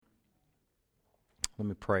Let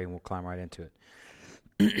me pray and we'll climb right into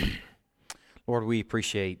it. Lord, we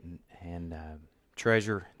appreciate and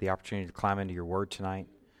treasure the opportunity to climb into your word tonight.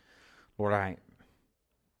 Lord, I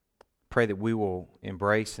pray that we will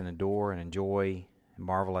embrace and adore and enjoy and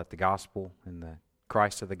marvel at the gospel and the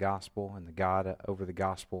Christ of the gospel and the God over the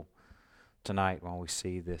gospel tonight while we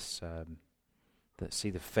see this, see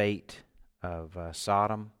the fate of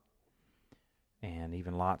Sodom and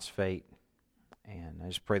even Lot's fate. And I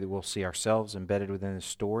just pray that we'll see ourselves embedded within this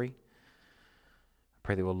story. I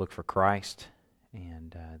pray that we'll look for Christ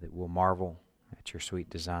and that we'll marvel at your sweet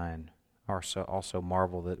design. Also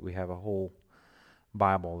marvel that we have a whole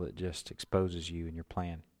Bible that just exposes you and your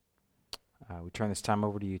plan. We turn this time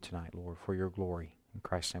over to you tonight, Lord, for your glory. In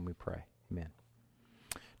Christ's name we pray. Amen.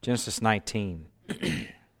 Genesis 19. I'm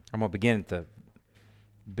going to begin at the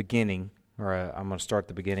beginning, or I'm going to start at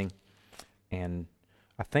the beginning, and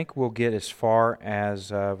I think we'll get as far as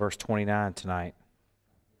verse 29 tonight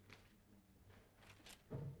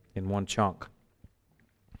in one chunk.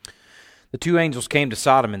 The two angels came to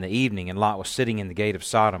Sodom in the evening, and Lot was sitting in the gate of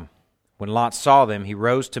Sodom. When Lot saw them, he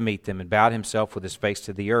rose to meet them and bowed himself with his face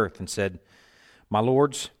to the earth and said, "My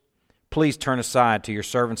lords, please turn aside to your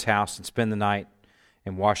servant's house and spend the night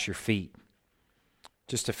and wash your feet."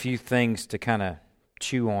 Just a few things to kind of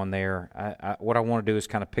chew on there. What I want to do is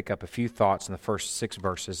kind of pick up a few thoughts in the first 6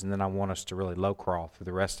 verses, and then I want us to really low crawl through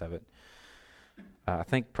the rest of it. I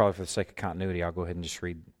think probably for the sake of continuity, I'll go ahead and just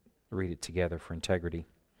read it together for integrity.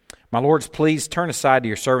 "My lords, please turn aside to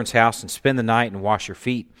your servant's house and spend the night and wash your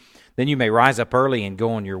feet. Then you may rise up early and go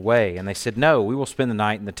on your way." And they said, "No, we will spend the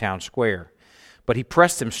night in the town square." But he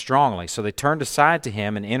pressed them strongly, so they turned aside to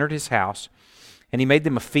him and entered his house. And he made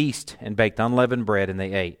them a feast and baked unleavened bread, and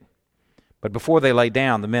they ate. But before they lay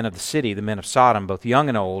down, the men of the city, the men of Sodom, both young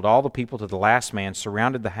and old, all the people to the last man,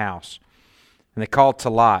 surrounded the house. And they called to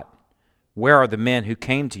Lot, "Where are the men who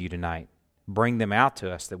came to you tonight? Bring them out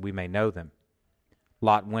to us that we may know them."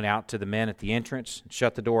 Lot went out to the men at the entrance,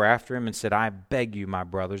 shut the door after him, and said, "I beg you, my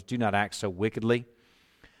brothers, do not act so wickedly.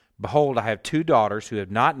 Behold, I have 2 daughters who have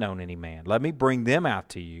not known any man. Let me bring them out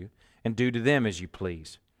to you, and do to them as you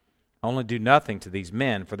please. Only do nothing to these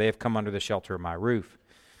men, for they have come under the shelter of my roof."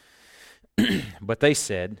 But they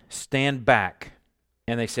said, "Stand back."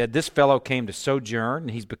 And they said, "This fellow came to sojourn,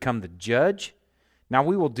 and he's become the judge. Now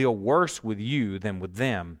we will deal worse with you than with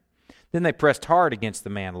them." Then they pressed hard against the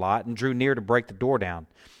man Lot and drew near to break the door down.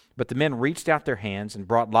 But the men reached out their hands and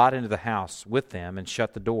brought Lot into the house with them and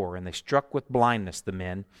shut the door. And they struck with blindness the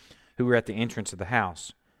men who were at the entrance of the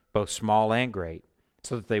house, both small and great,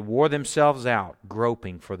 so that they wore themselves out,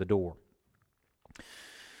 groping for the door.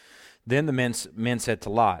 Then the men said to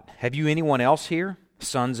Lot, "Have you anyone else here?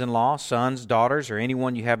 Sons-in-law, sons, daughters, or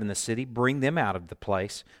anyone you have in the city? Bring them out of the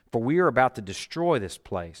place, for we are about to destroy this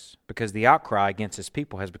place, because the outcry against his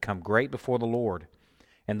people has become great before the Lord,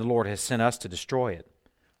 and the Lord has sent us to destroy it."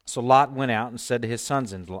 So Lot went out and said to his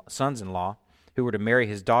sons-in-law, who were to marry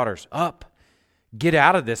his daughters, "Up, get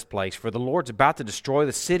out of this place, for the Lord's about to destroy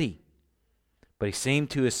the city." But he seemed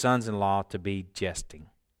to his sons-in-law to be jesting.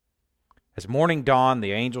 As morning dawned,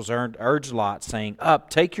 the angels urged Lot, saying, "Up,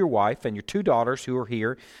 take your wife and your 2 daughters who are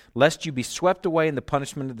here, lest you be swept away in the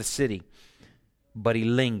punishment of the city." But he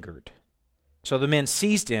lingered. So the men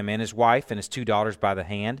seized him and his wife and his 2 daughters by the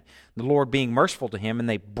hand, the Lord being merciful to him, and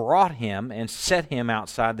they brought him and set him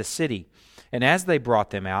outside the city. And as they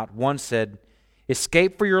brought them out, one said,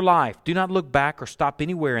 "Escape for your life. Do not look back or stop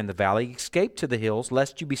anywhere in the valley. Escape to the hills,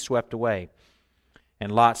 lest you be swept away."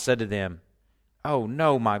 And Lot said to them, "Oh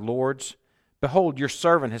no, my lords. Behold, your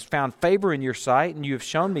servant has found favor in your sight, and you have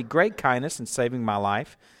shown me great kindness in saving my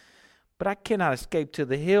life. But I cannot escape to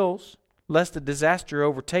the hills, lest a disaster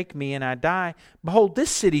overtake me and I die. Behold,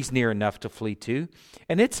 this city's near enough to flee to,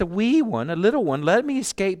 and it's a wee one, a little one. Let me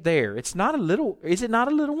escape there. Is it not a little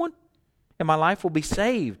one? And my life will be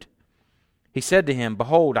saved." He said to him,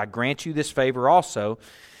 "Behold, I grant you this favor also,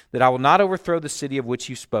 that I will not overthrow the city of which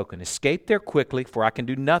you've spoken. Escape there quickly, for I can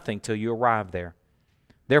do nothing till you arrive there."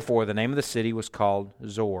 Therefore, the name of the city was called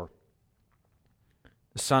Zor.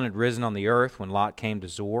 The sun had risen on the earth when Lot came to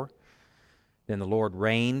Zor. Then the Lord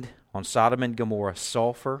rained on Sodom and Gomorrah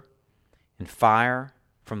sulfur and fire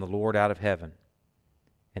from the Lord out of heaven.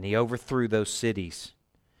 And he overthrew those cities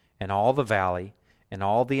and all the valley and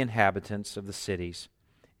all the inhabitants of the cities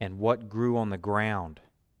and what grew on the ground.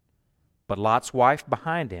 But Lot's wife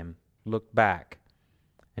behind him looked back,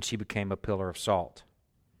 and she became a pillar of salt.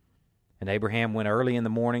 And Abraham went early in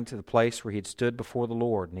the morning to the place where he had stood before the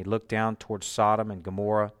Lord, and he looked down toward Sodom and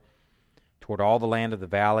Gomorrah, toward all the land of the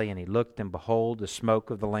valley, and he looked, and behold, the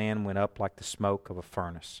smoke of the land went up like the smoke of a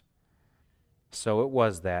furnace. So it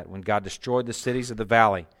was that when God destroyed the cities of the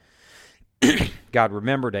valley, God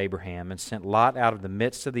remembered Abraham and sent Lot out of the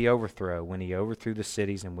midst of the overthrow when he overthrew the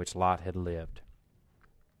cities in which Lot had lived.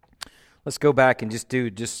 Let's go back and just do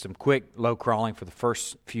some quick low crawling for the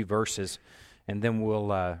first few verses, and then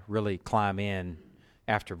we'll really climb in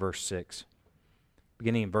after verse 6.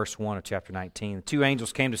 Beginning in verse 1 of chapter 19. The two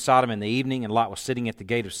angels came to Sodom in the evening, and Lot was sitting at the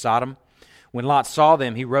gate of Sodom. When Lot saw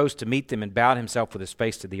them, he rose to meet them and bowed himself with his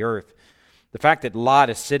face to the earth. The fact that Lot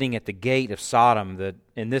is sitting at the gate of Sodom, that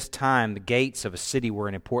in this time the gates of a city were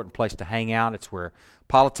an important place to hang out. It's where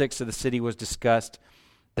politics of the city was discussed.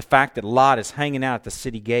 The fact that Lot is hanging out at the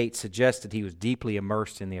city gate suggests that he was deeply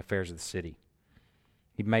immersed in the affairs of the city.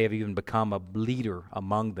 He may have even become a leader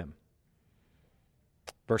among them.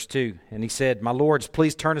 Verse 2, and he said, My lords,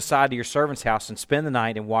 please turn aside to your servant's house and spend the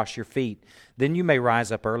night and wash your feet. Then you may rise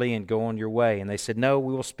up early and go on your way. And they said, No,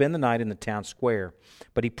 we will spend the night in the town square.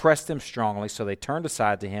 But he pressed them strongly, so they turned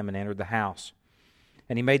aside to him and entered the house.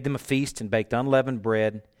 And he made them a feast and baked unleavened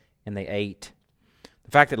bread, and they ate.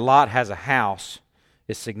 The fact that Lot has a house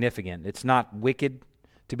is significant. It's not wicked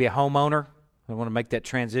to be a homeowner. I want to make that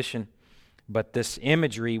transition. But this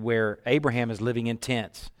imagery where Abraham is living in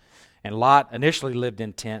tents, and Lot initially lived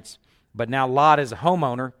in tents, but now Lot is a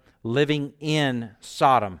homeowner living in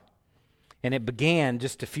Sodom. And it began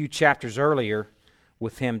just a few chapters earlier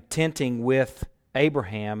with him tenting with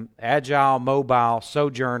Abraham, agile, mobile,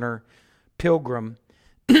 sojourner, pilgrim.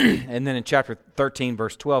 And then in chapter 13,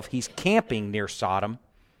 verse 12, he's camping near Sodom.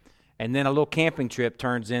 And then a little camping trip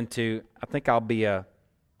turns into, I think I'll be a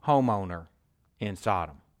homeowner in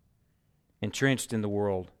Sodom. Entrenched in the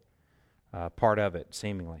world, part of it,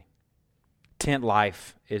 seemingly. Tent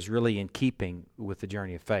life is really in keeping with the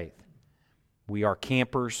journey of faith. We are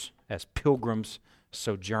campers as pilgrims,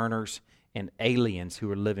 sojourners, and aliens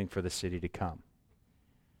who are living for the city to come.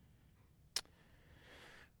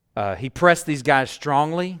 He pressed these guys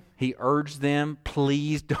strongly. He urged them,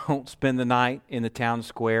 please don't spend the night in the town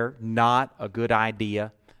square. Not a good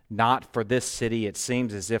idea. Not for this city. It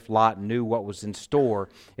seems as if Lot knew what was in store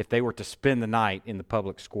if they were to spend the night in the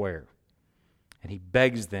public square. And he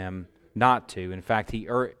begs them not to. In fact, he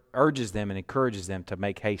urges them and encourages them to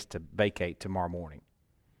make haste to vacate tomorrow morning.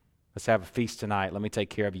 Let's have a feast tonight. Let me take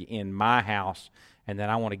care of you in my house, and then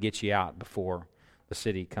I want to get you out before the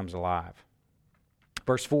city comes alive.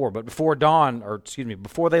 Verse 4, but before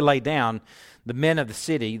they lay down, the men of the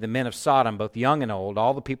city, the men of Sodom, both young and old,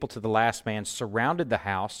 all the people to the last man, surrounded the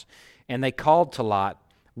house, and they called to Lot,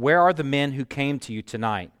 Where are the men who came to you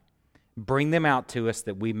tonight? Bring them out to us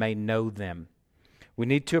that we may know them. We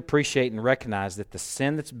need to appreciate and recognize that the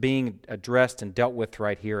sin that's being addressed and dealt with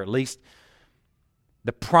right here, at least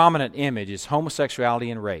the prominent image, is homosexuality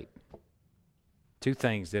and rape. Two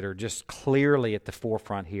things that are just clearly at the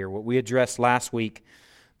forefront here. What we addressed last week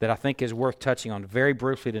that I think is worth touching on very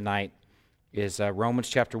briefly tonight is Romans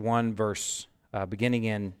chapter 1, beginning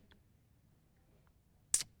in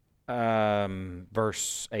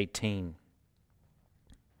verse 18.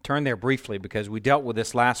 Turn there briefly because we dealt with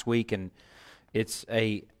this last week, and it's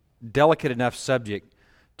a delicate enough subject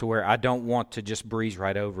to where I don't want to just breeze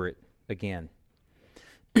right over it again.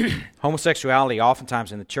 Homosexuality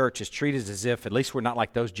oftentimes in the church is treated as if at least we're not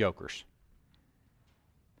like those jokers.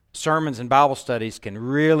 Sermons and Bible studies can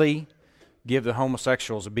really give the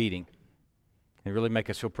homosexuals a beating and really make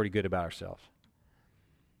us feel pretty good about ourselves.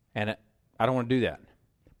 And I don't want to do that.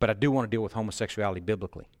 But I do want to deal with homosexuality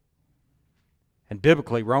biblically. And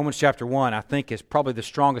biblically, Romans chapter 1, I think, is probably the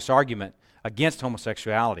strongest argument against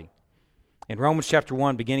homosexuality. In Romans chapter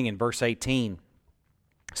 1, beginning in verse 18,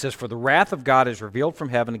 it says, For the wrath of God is revealed from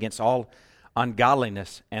heaven against all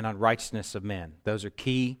ungodliness and unrighteousness of men. Those are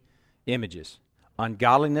key images.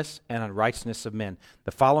 Ungodliness and unrighteousness of men.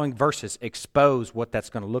 The following verses expose what that's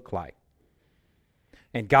going to look like.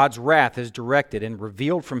 And God's wrath is directed and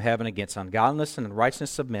revealed from heaven against ungodliness and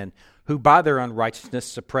unrighteousness of men, who by their unrighteousness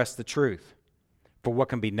suppress the truth. For what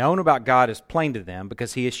can be known about God is plain to them,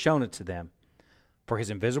 because he has shown it to them. For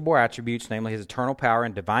his invisible attributes, namely his eternal power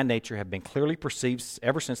and divine nature, have been clearly perceived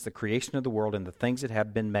ever since the creation of the world and the things that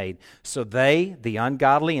have been made. So they, the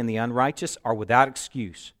ungodly and the unrighteous, are without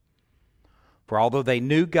excuse. For although they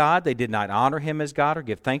knew God, they did not honor him as God or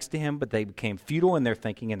give thanks to him, but they became futile in their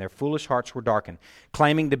thinking, and their foolish hearts were darkened.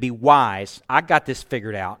 Claiming to be wise, I got this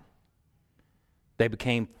figured out, they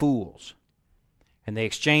became fools. And they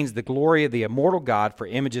exchanged the glory of the immortal God for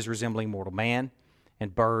images resembling mortal man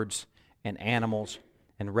and birds and animals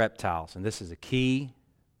and reptiles. And this is a key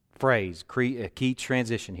phrase, a key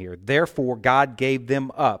transition here. Therefore God gave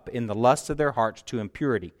them up in the lust of their hearts to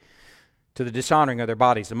impurity, to the dishonoring of their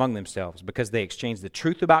bodies among themselves, because they exchanged the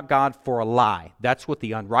truth about God for a lie. That's what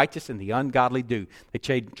the unrighteous and the ungodly do.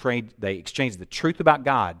 They exchange the truth about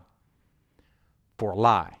God for a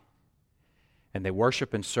lie. And they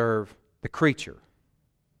worship and serve the creature,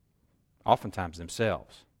 oftentimes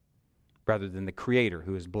themselves, rather than the Creator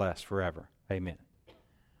who is blessed forever. Amen.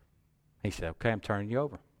 He said, okay, I'm turning you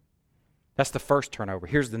over. That's the first turnover.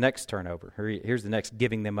 Here's the next turnover. Here's the next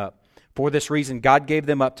giving them up. For this reason, God gave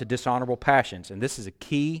them up to dishonorable passions. And this is a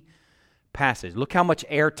key passage. Look how much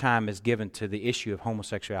airtime is given to the issue of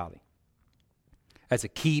homosexuality as a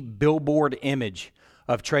key billboard image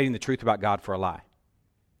of trading the truth about God for a lie.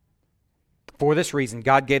 For this reason,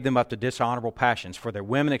 God gave them up to dishonorable passions, for their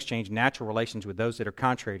women exchanged natural relations with those that are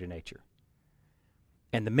contrary to nature.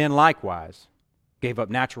 And the men likewise gave up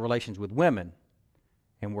natural relations with women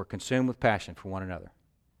and were consumed with passion for one another,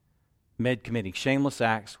 men committing shameless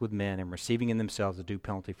acts with men and receiving in themselves a due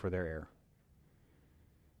penalty for their error.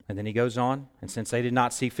 And then he goes on, and since they did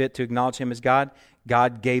not see fit to acknowledge him as God,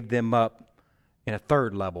 God gave them up in a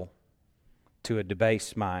third level to a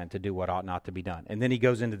debased mind to do what ought not to be done. And then he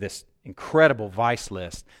goes into this incredible vice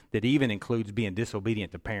list that even includes being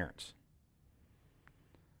disobedient to parents.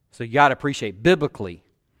 So you got to appreciate, biblically,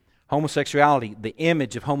 homosexuality, the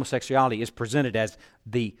image of homosexuality is presented as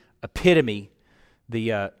the epitome,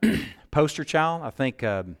 the poster child. I think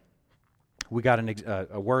we got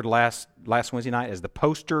a word last Wednesday night as the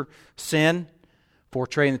poster sin for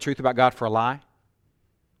trading the truth about God for a lie.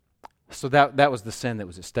 So that was the sin that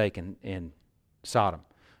was at stake in Sodom.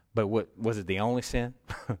 But was it the only sin?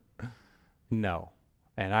 No.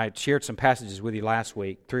 And I shared some passages with you last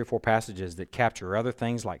week, 3 or 4 passages that capture other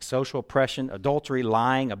things like social oppression, adultery,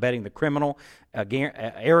 lying, abetting the criminal,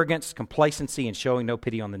 arrogance, complacency, and showing no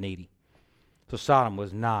pity on the needy. So Sodom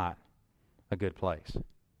was not a good place.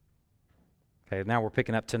 Okay, now we're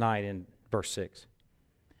picking up tonight in verse 6.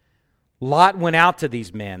 Lot went out to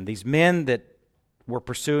these men that were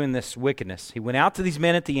pursuing this wickedness. He went out to these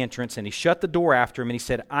men at the entrance, and he shut the door after him, and he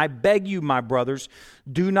said, I beg you, my brothers,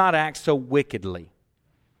 do not act so wickedly.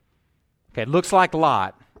 Okay, it looks like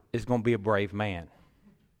Lot is going to be a brave man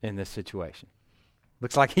in this situation.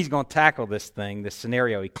 Looks like he's going to tackle this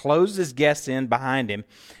scenario. He closes his guests in behind him,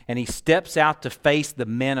 and he steps out to face the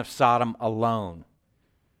men of Sodom alone.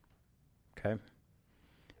 Okay?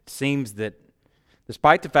 It seems that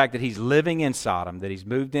despite the fact that he's living in Sodom, that he's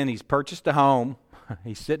moved in, he's purchased a home,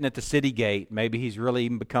 he's sitting at the city gate, maybe he's really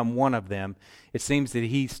even become one of them, it seems that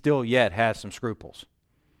he still yet has some scruples.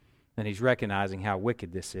 And he's recognizing how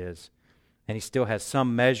wicked this is. And he still has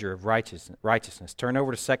some measure of righteousness. Turn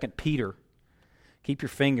over to 2 Peter. Keep your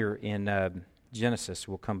finger in Genesis.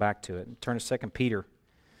 We'll come back to it. Turn to 2 Peter.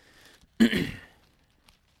 This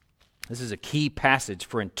is a key passage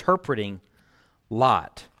for interpreting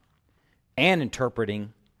Lot and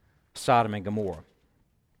interpreting Sodom and Gomorrah.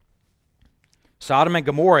 Sodom and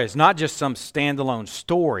Gomorrah is not just some standalone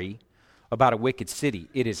story about a wicked city.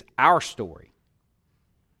 It is our story.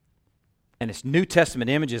 And it's New Testament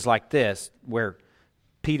images like this, where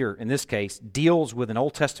Peter, in this case, deals with an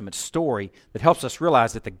Old Testament story that helps us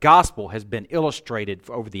realize that the gospel has been illustrated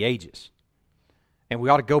over the ages. And we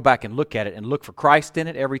ought to go back and look at it and look for Christ in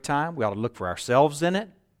it every time. We ought to look for ourselves in it.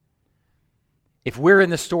 If we're in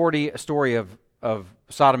the story of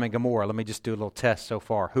Sodom and Gomorrah, let me just do a little test so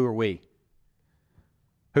far. Who are we?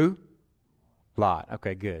 Who? Lot.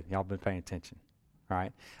 Okay, good. Y'all been paying attention. All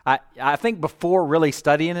right. I think before really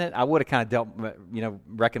studying it, I would have kind of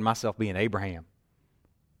reckoned myself being Abraham.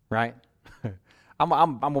 Right? I'm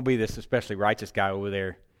going to be this especially righteous guy over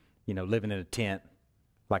there, living in a tent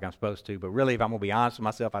like I'm supposed to. But really, if I'm going to be honest with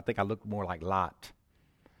myself, I think I look more like Lot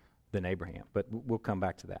than Abraham. But we'll come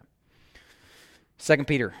back to that. 2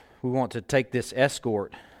 Peter, we want to take this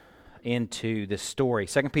escort into this story.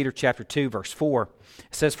 2 Peter chapter 2, verse 4, it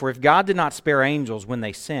says, For if God did not spare angels when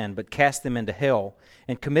they sinned, but cast them into hell,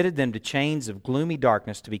 and committed them to chains of gloomy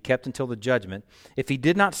darkness to be kept until the judgment, if he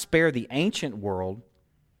did not spare the ancient world,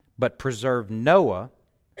 but preserved Noah,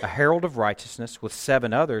 a herald of righteousness, with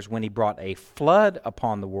 7 others, when he brought a flood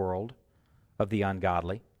upon the world of the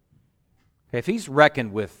ungodly. If he's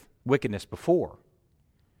reckoned with wickedness before,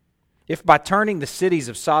 if by turning the cities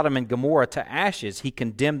of Sodom and Gomorrah to ashes, he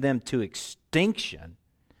condemned them to extinction,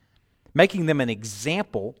 making them an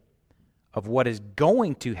example of what is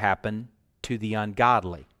going to happen to the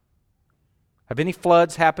ungodly. Have any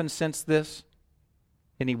floods happened since this?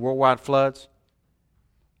 Any worldwide floods?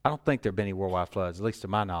 I don't think there have been any worldwide floods, at least to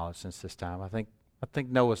my knowledge, since this time. I think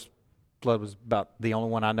Noah's flood was about the only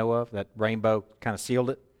one I know of. That rainbow kind of sealed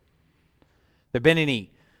it. There have been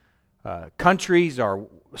any countries or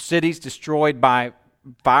cities destroyed by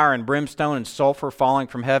fire and brimstone and sulfur falling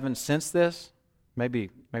from heaven since this? Maybe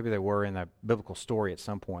they were in the biblical story at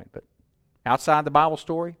some point, but outside the Bible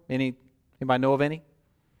story, anybody know of any?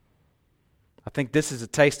 I think this is a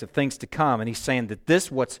taste of things to come, and he's saying that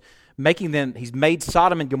he's made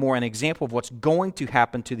Sodom and Gomorrah an example of what's going to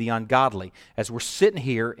happen to the ungodly. As we're sitting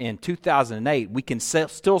here in 2008, we can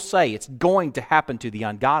still say it's going to happen to the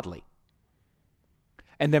ungodly.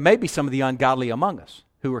 And there may be some of the ungodly among us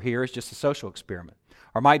who are here as just a social experiment,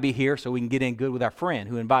 or might be here so we can get in good with our friend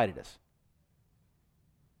who invited us.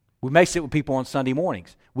 We may sit with people on Sunday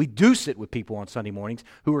mornings. We do sit with people on Sunday mornings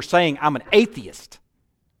who are saying, I'm an atheist.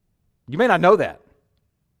 You may not know that.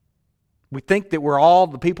 We think that we're all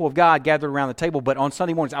the people of God gathered around the table, but on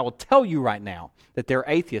Sunday mornings, I will tell you right now that there are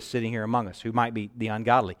atheists sitting here among us who might be the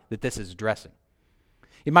ungodly that this is addressing.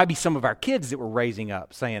 It might be some of our kids that we're raising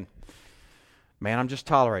up saying, man, I'm just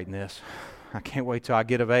tolerating this. I can't wait till I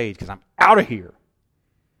get of age because I'm out of here.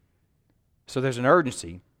 So there's an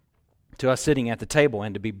urgency to us sitting at the table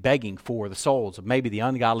and to be begging for the souls of maybe the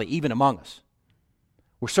ungodly even among us.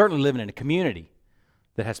 We're certainly living in a community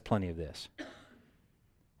that has plenty of this.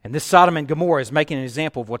 And this Sodom and Gomorrah is making an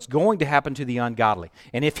example of what's going to happen to the ungodly.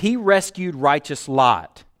 And if he rescued righteous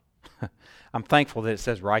Lot, I'm thankful that it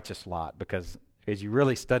says righteous Lot, because as you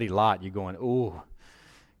really study Lot, you're going, ooh,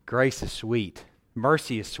 grace is sweet.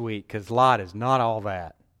 Mercy is sweet, because Lot is not all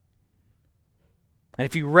that. And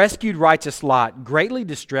if he rescued righteous Lot, greatly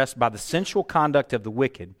distressed by the sensual conduct of the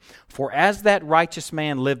wicked, for as that righteous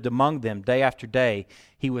man lived among them day after day,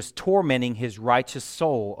 he was tormenting his righteous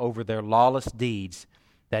soul over their lawless deeds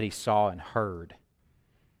that he saw and heard.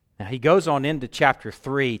 Now he goes on into chapter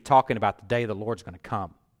 3 talking about the day the Lord's going to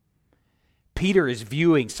come. Peter is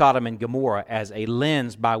viewing Sodom and Gomorrah as a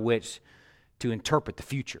lens by which to interpret the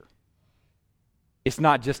future. It's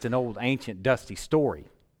not just an old ancient dusty story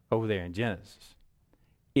over there in Genesis.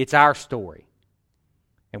 It's our story.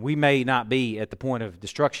 And we may not be at the point of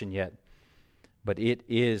destruction yet, but it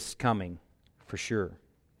is coming for sure.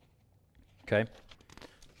 Okay?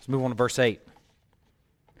 Let's move on to verse 8.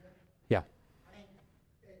 Yeah. I think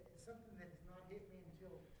it's something that has not hit me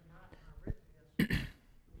until tonight when I read this.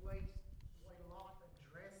 the way Lot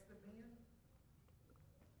addressed the men,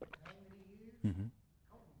 the name that he used,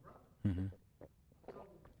 called them brother. Mm-hmm. So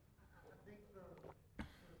I think the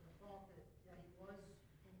thought that he was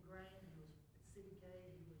ingrained, he was CDK,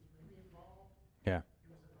 he was maybe involved, Yeah.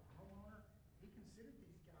 he was a homeowner, he considered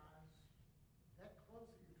these guys that close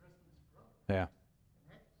that he addressed them as brother. Yeah.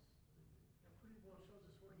 And that pretty well shows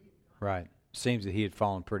us where he had gone. Right. Seems that he had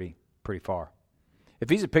fallen pretty far. If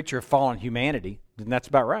he's a picture of fallen humanity, then that's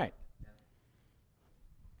about right.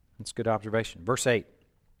 That's a good observation. Verse 8.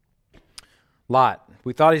 Lot.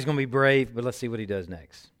 We thought he's going to be brave, but let's see what he does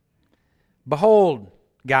next. Behold,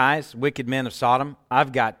 guys, wicked men of Sodom,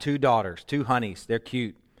 I've got 2 daughters, 2 honeys. They're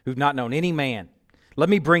cute, who've not known any man. Let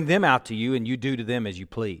me bring them out to you, and you do to them as you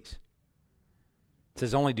please. It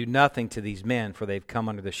says, only do nothing to these men, for they've come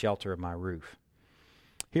under the shelter of my roof.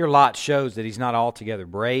 Here Lot shows that he's not altogether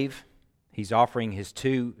brave. He's offering his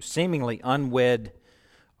 2 seemingly unwed,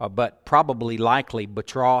 but probably likely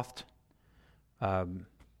betrothed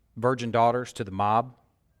virgin daughters to the mob.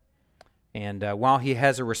 And while he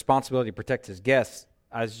has a responsibility to protect his guests,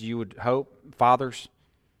 as you would hope, fathers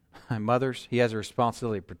and mothers, he has a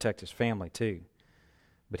responsibility to protect his family too.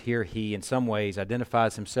 But here he, in some ways,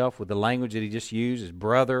 identifies himself with the language that he just used, his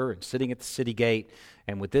brother, and sitting at the city gate.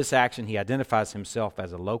 And with this action, he identifies himself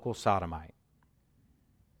as a local sodomite.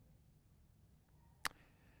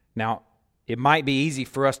 Now, it might be easy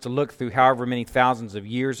for us to look through however many thousands of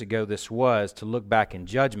years ago this was, to look back in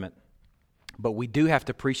judgment. But we do have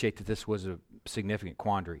to appreciate that this was a significant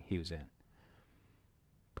quandary he was in.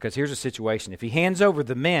 Because here's a situation. If he hands over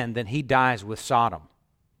the men, then he dies with Sodom.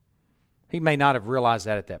 He may not have realized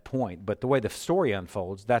that at that point, but the way the story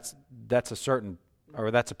unfolds, that's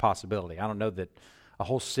a possibility. I don't know that a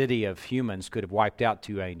whole city of humans could have wiped out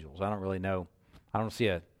 2 angels. I don't really know. I don't see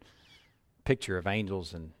a picture of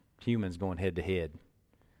angels and humans going head to head.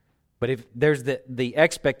 But if there's the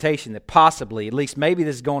expectation that possibly, at least maybe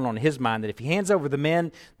this is going on in his mind, that if he hands over the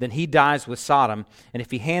men, then he dies with Sodom. And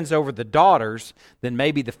if he hands over the daughters, then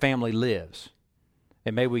maybe the family lives.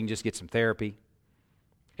 And maybe we can just get some therapy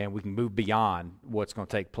and we can move beyond what's going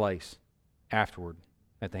to take place afterward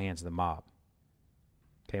at the hands of the mob.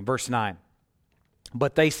 Okay, in verse 9.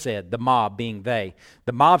 But they said, the mob being they,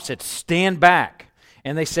 the mob said, stand back.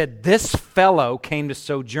 And they said, this fellow came to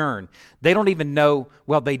sojourn. They don't even know,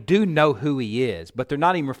 well, they do know who he is, but they're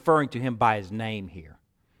not even referring to him by his name here.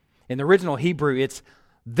 In the original Hebrew, it's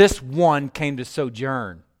this one came to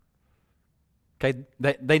sojourn. Okay,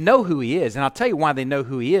 they know who he is, and I'll tell you why they know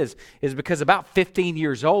who he is because about 15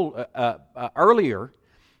 years old earlier,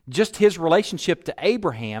 just his relationship to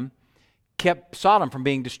Abraham kept Sodom from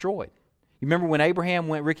being destroyed. You remember when Abraham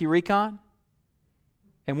went Ricky Recon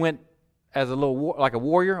and went as a little like a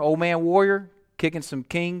warrior, old man warrior, kicking some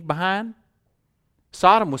king behind?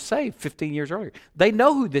 Sodom was saved 15 years earlier. They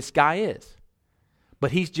know who this guy is, but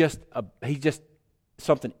he's just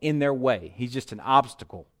something in their way. He's just an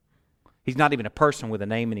obstacle. He's not even a person with a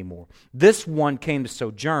name anymore. This one came to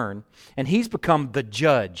sojourn, and he's become the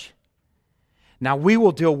judge. Now we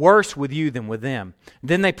will deal worse with you than with them.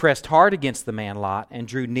 Then they pressed hard against the man Lot and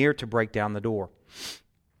drew near to break down the door.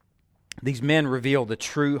 These men reveal the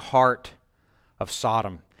true heart of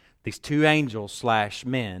Sodom. These two angels /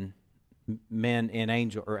 men in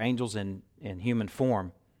angel or angels in human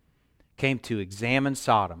form, came to examine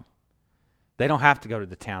Sodom. They don't have to go to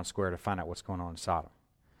the town square to find out what's going on in Sodom.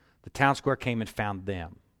 The town square came and found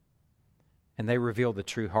them. And they revealed the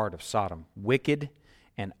true heart of Sodom, wicked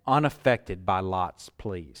and unaffected by Lot's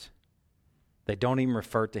pleas. They don't even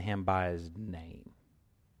refer to him by his name.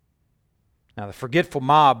 Now, the forgetful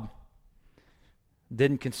mob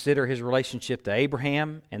didn't consider his relationship to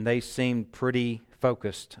Abraham, and they seemed pretty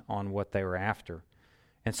focused on what they were after.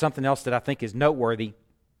 And something else that I think is noteworthy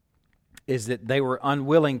is that they were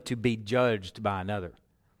unwilling to be judged by another.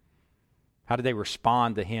 How did they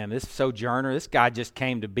respond to him? This sojourner, this guy just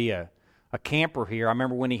came to be a camper here. I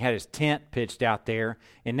remember when he had his tent pitched out there,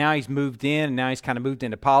 and now he's moved in, and now he's kind of moved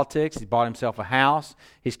into politics. He's bought himself a house.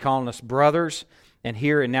 He's calling us brothers, and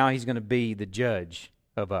now he's going to be the judge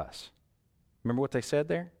of us. Remember what they said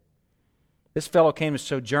there? This fellow came to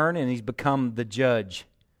sojourn, and he's become the judge.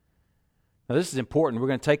 Now, this is important. We're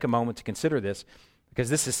going to take a moment to consider this, because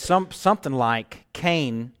this is something like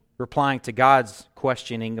Cain replying to God's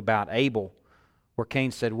questioning about Abel, where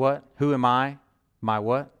Cain said, what? Who am I? My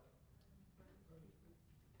what?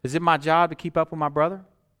 Is it my job to keep up with my brother?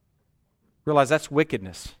 Realize that's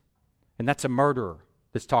wickedness, and that's a murderer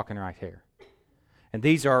that's talking right here. And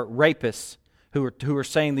these are rapists who are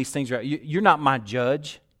saying these things. You're not my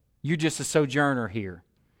judge. You're just a sojourner here.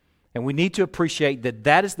 And we need to appreciate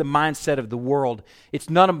that is the mindset of the world. It's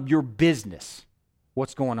none of your business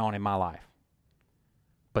what's going on in my life.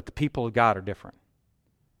 But the people of God are different.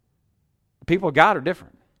 The people of God are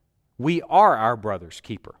different. We are our brother's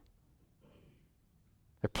keeper.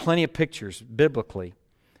 There are plenty of pictures biblically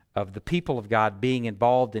of the people of God being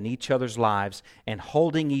involved in each other's lives and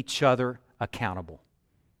holding each other accountable.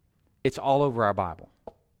 It's all over our Bible.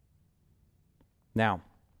 Now,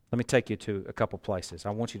 let me take you to a couple places. I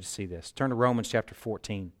want you to see this. Turn to Romans chapter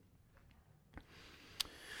 14.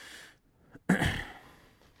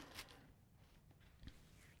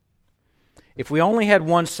 If we only had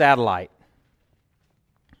one satellite,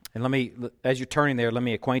 and as you're turning there, let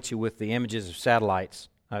me acquaint you with the images of satellites.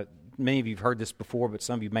 Many of you have heard this before, but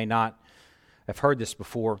some of you may not have heard this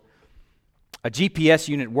before. A GPS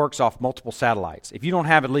unit works off multiple satellites. If you don't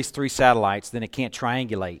have at least 3 satellites, then it can't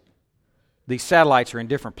triangulate. These satellites are in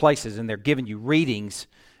different places, and they're giving you readings.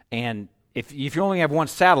 And if you only have one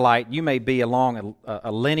satellite, you may be along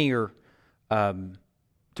a linear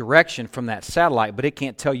direction from that satellite, but it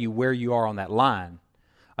can't tell you where you are on that line.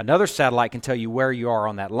 Another satellite can tell you where you are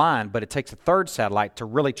on that line, but it takes a third satellite to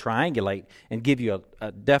really triangulate and give you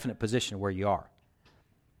a definite position where you are.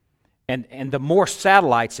 And the more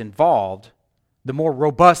satellites involved, the more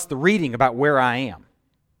robust the reading about where I am.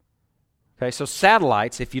 Okay, so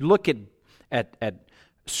satellites, if you look at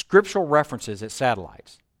scriptural references at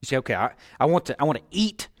satellites, you say, okay, I want to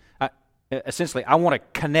eat. Essentially, I want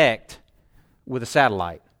to connect with a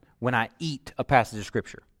satellite when I eat a passage of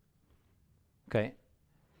Scripture. Okay?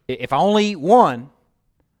 If I only eat one,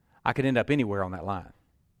 I could end up anywhere on that line.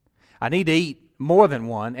 I need to eat more than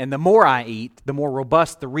one, and the more I eat, the more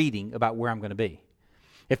robust the reading about where I'm going to be.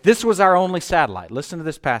 If this was our only satellite, listen to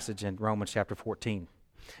this passage in Romans chapter 14.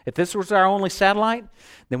 If this was our only satellite,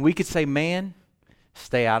 then we could say, man,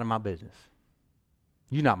 stay out of my business.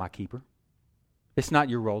 You're not my keeper. It's not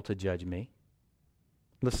your role to judge me.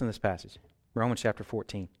 Listen to this passage. Romans chapter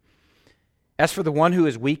 14. As for the one who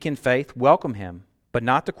is weak in faith, welcome him, but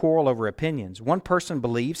not to quarrel over opinions. One person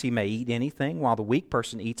believes he may eat anything, while the weak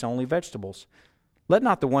person eats only vegetables. Let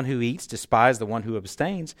not the one who eats despise the one who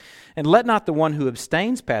abstains, and let not the one who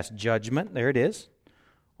abstains pass judgment, there it is,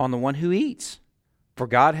 on the one who eats, for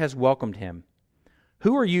God has welcomed him.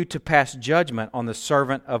 Who are you to pass judgment on the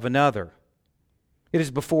servant of another? It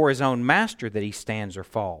is before his own master that he stands or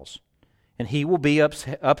falls, and he will be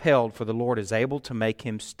upheld, for the Lord is able to make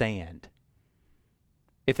him stand.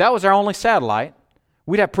 If that was our only satellite,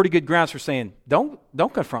 we'd have pretty good grounds for saying, don't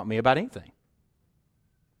confront me about anything.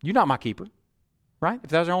 You're not my keeper, right? If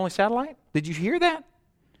that was our only satellite. Did you hear that?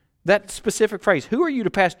 That specific phrase, who are you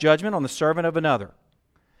to pass judgment on the servant of another?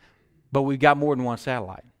 But we've got more than one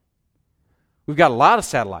satellite. We've got a lot of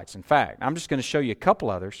satellites, in fact. I'm just going to show you a couple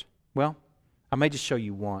others. Well, I may just show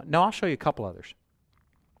you one. No, I'll show you a couple others.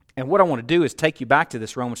 And what I want to do is take you back to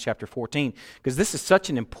this Romans chapter 14, because this is such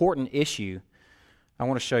an important issue. I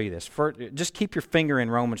want to show you this. First, just keep your finger in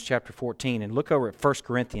Romans chapter 14 and look over at 1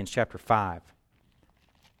 Corinthians chapter 5.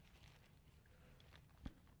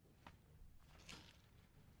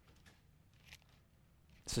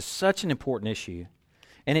 This is such an important issue.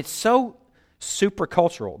 And it's so super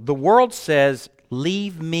cultural. The world says,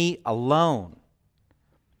 leave me alone.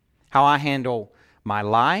 How I handle my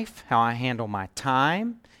life, how I handle my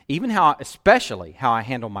time, even especially how I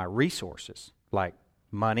handle my resources, like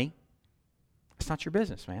money. It's not your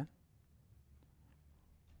business, man.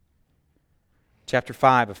 Chapter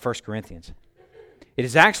 5 of 1 Corinthians. It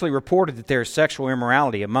is actually reported that there is sexual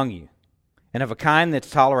immorality among you, and of a kind that's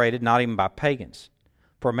tolerated not even by pagans.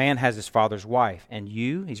 For a man has his father's wife, and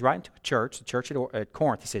you, he's writing to a church, the church at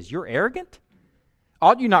Corinth, he says, you're arrogant?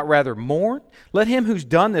 Ought you not rather mourn? Let him who's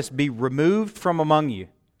done this be removed from among you.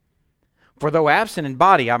 For though absent in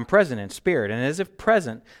body, I'm present in spirit, and as if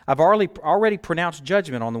present, I've already pronounced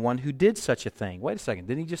judgment on the one who did such a thing. Wait a second,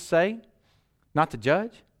 didn't he just say not to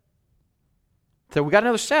judge? So we got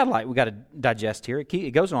another satellite we got to digest here.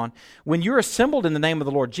 It goes on. When you're assembled in the name of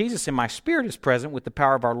the Lord Jesus, and my spirit is present with the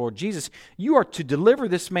power of our Lord Jesus, you are to deliver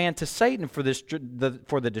this man to Satan for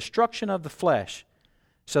the destruction of the flesh,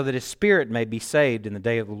 so that his spirit may be saved in the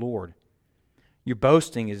day of the Lord. Your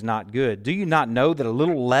boasting is not good. Do you not know that a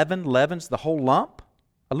little leaven leavens the whole lump?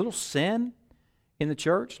 A little sin in the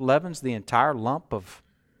church leavens the entire lump of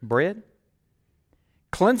bread?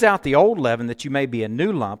 Cleanse out the old leaven that you may be a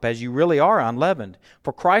new lump, as you really are unleavened.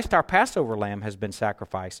 For Christ our Passover lamb has been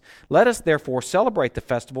sacrificed. Let us therefore celebrate the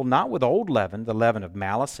festival not with old leaven, the leaven of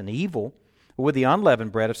malice and evil, but with the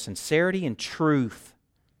unleavened bread of sincerity and truth.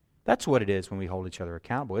 That's what it is when we hold each other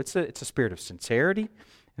accountable. It's a spirit of sincerity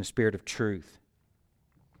and a spirit of truth.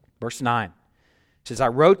 Verse 9 says, I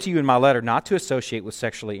wrote to you in my letter not to associate with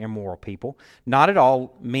sexually immoral people, not at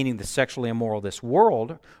all meaning the sexually immoral of this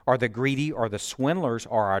world, or the greedy, or the swindlers,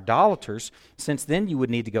 or idolaters, since then you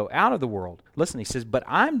would need to go out of the world. Listen, he says, but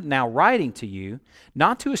I'm now writing to you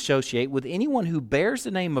not to associate with anyone who bears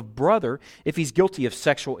the name of brother if he's guilty of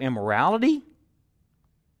sexual immorality,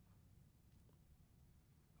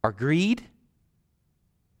 or greed,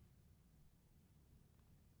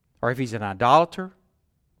 or if he's an idolater,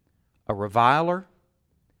 a reviler,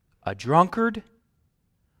 a drunkard,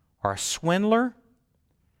 or a swindler,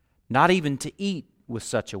 not even to eat with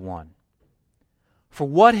such a one. For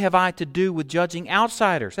what have I to do with judging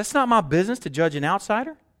outsiders? That's not my business to judge an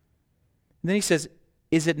outsider. And then he says,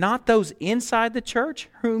 is it not those inside the church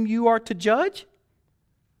whom you are to judge?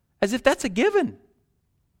 As if that's a given.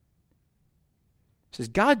 He says,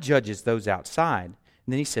 God judges those outside. And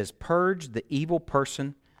then he says, purge the evil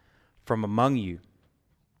person from among you.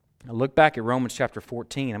 Now look back at Romans chapter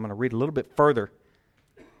 14. I'm going to read a little bit further.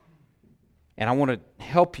 And I want to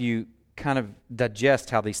help you kind of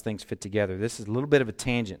digest how these things fit together. This is a little bit of a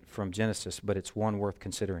tangent from Genesis, but it's one worth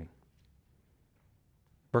considering.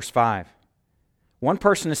 Verse 5. One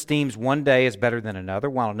person esteems one day as better than another,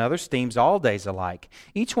 while another esteems all days alike.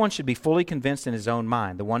 Each one should be fully convinced in his own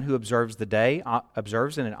mind. The one who observes the day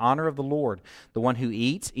observes in honor of the Lord. The one who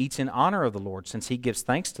eats in honor of the Lord, since he gives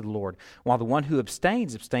thanks to the Lord. While the one who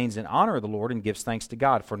abstains in honor of the Lord and gives thanks to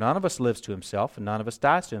God. For none of us lives to himself, and none of us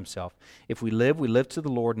dies to himself. If we live to the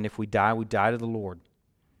Lord, and if we die to the Lord.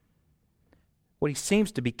 What he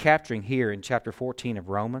seems to be capturing here in chapter 14 of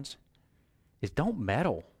Romans is don't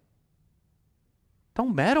meddle.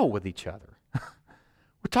 Don't meddle with each other.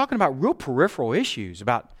 We're talking about real peripheral issues,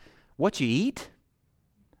 about what you eat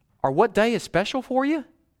or what day is special for you.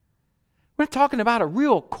 We're not talking about a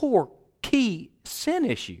real core, key sin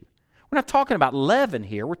issue. We're not talking about leaven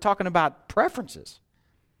here. We're talking about preferences.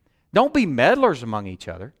 Don't be meddlers among each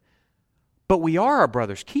other, but we are our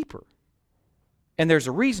brother's keeper. And there's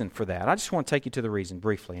a reason for that. I just want to take you to the reason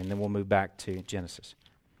briefly, and then we'll move back to Genesis.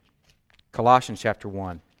 Colossians chapter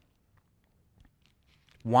 1.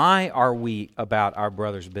 Why are we about our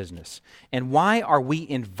brother's business? And why are we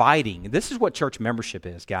inviting? This is what church membership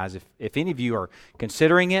is, guys. If any of you are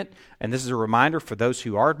considering it, and this is a reminder for those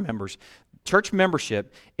who are members, church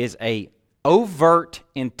membership is a overt,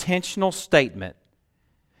 intentional statement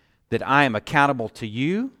that I am accountable to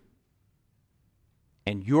you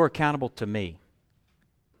and you're accountable to me.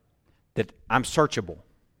 That I'm searchable.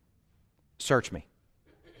 Search me.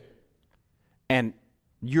 And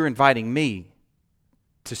you're inviting me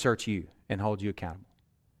to search you and hold you accountable.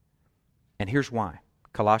 And here's why.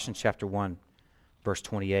 Colossians chapter 1, verse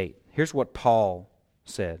 28. Here's what Paul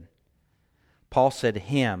said. Paul said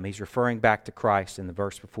him, he's referring back to Christ in the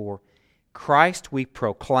verse before. Christ we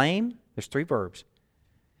proclaim, there's three verbs.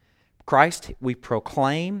 Christ we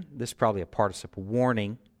proclaim, this is probably a participle.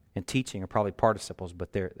 Warning and teaching are probably participles,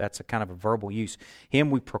 but that's a kind of a verbal use. Him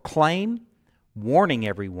we proclaim, warning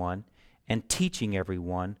everyone and teaching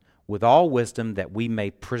everyone with all wisdom, that we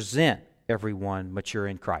may present everyone mature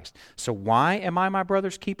in Christ. So why am I my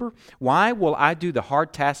brother's keeper? Why will I do the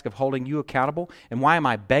hard task of holding you accountable? And why am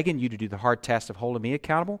I begging you to do the hard task of holding me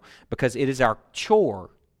accountable? Because it is our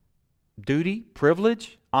chore, duty,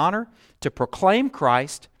 privilege, honor to proclaim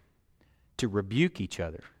Christ, to rebuke each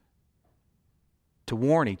other, to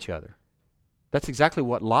warn each other. That's exactly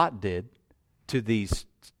what Lot did to these,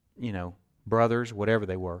 brothers, whatever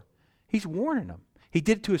they were. He's warning them. He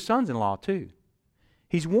did it to his sons-in-law too.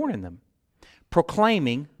 He's warning them.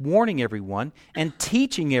 Proclaiming, warning everyone, and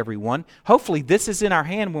teaching everyone. Hopefully this is in our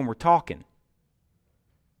hand when we're talking.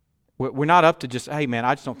 We're not up to just, hey man,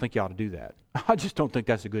 I just don't think you ought to do that. I just don't think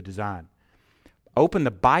that's a good design. Open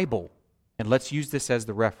the Bible and let's use this as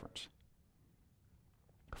the reference.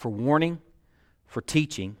 For warning, for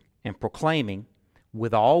teaching, and proclaiming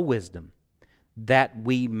with all wisdom, that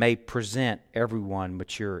we may present everyone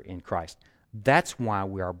mature in Christ. That's why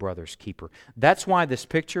we are brother's keeper. That's why this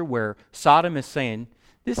picture where Sodom is saying,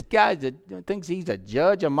 this guy that thinks he's a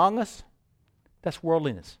judge among us, that's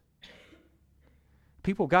worldliness.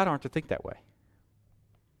 People of God aren't to think that way.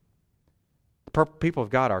 People of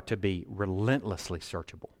God are to be relentlessly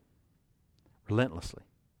searchable. Relentlessly.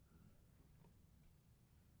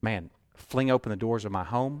 Man, fling open the doors of my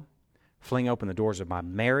home, fling open the doors of my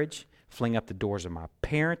marriage, fling up the doors of my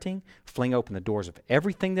parenting, fling open the doors of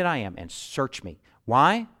everything that I am, and search me.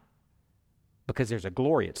 Why? Because there's a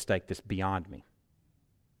glory at stake that's beyond me.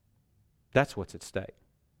 That's what's at stake,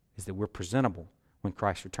 is that we're presentable when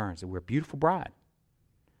Christ returns, that we're a beautiful bride.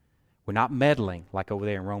 We're not meddling like over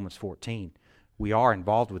there in Romans 14. We are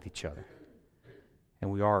involved with each other,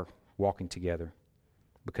 and we are walking together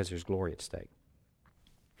because there's glory at stake.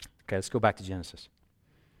 Okay, let's go back to Genesis.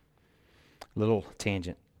 Little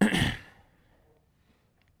tangent.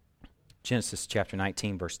 Genesis chapter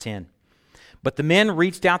 19, verse 10. But the men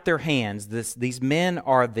reached out their hands. These men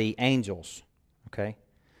are the angels. Okay?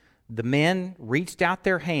 The men reached out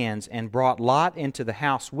their hands and brought Lot into the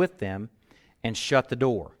house with them and shut the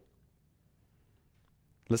door.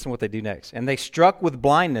 Listen to what they do next. And they struck with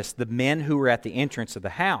blindness the men who were at the entrance of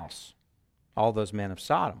the house, all those men of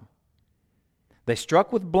Sodom. They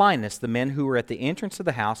struck with blindness the men who were at the entrance of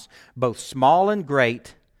the house, both small and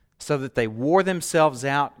great, so that they wore themselves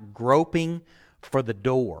out groping for the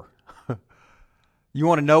door. You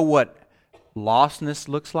want to know what lostness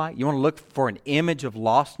looks like? You want to look for an image of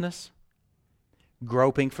lostness?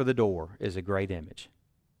 Groping for the door is a great image.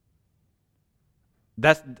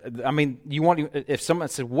 If someone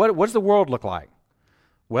said, what does the world look like?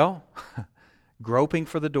 Well, groping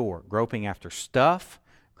for the door, groping after stuff,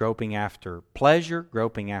 groping after pleasure,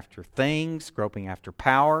 groping after things, groping after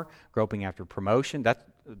power, groping after promotion.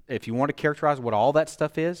 If you want to characterize what all that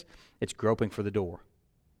stuff is, it's groping for the door.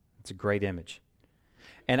 It's a great image.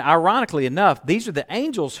 And ironically enough, these are the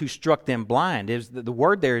angels who struck them blind. The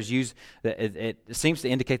word there is used, it seems to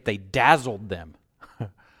indicate they dazzled them.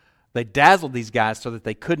 They dazzled these guys so that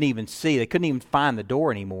they couldn't even see. They couldn't even find the door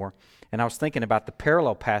anymore. And I was thinking about the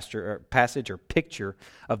parallel passage or picture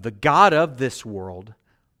of the God of this world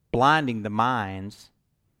blinding the minds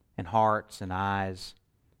and hearts and eyes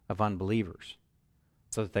of unbelievers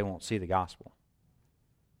so that they won't see the gospel.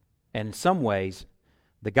 And in some ways,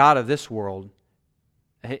 the God of this world,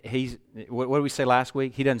 he's, what did we say last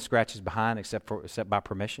week? He doesn't scratch his behind except by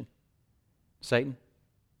permission. Satan.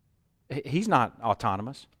 He's not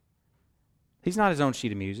autonomous. He's not his own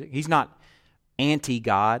sheet of music. He's not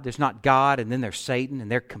anti-God. There's not God and then there's Satan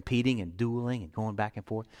and they're competing and dueling and going back and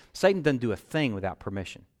forth. Satan doesn't do a thing without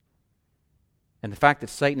permission. And the fact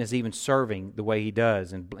that Satan is even serving the way he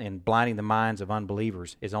does and blinding the minds of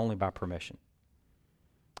unbelievers is only by permission.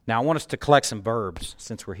 Now I want us to collect some verbs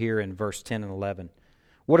since we're here in verse 10 and 11.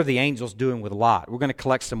 What are the angels doing with Lot? We're going to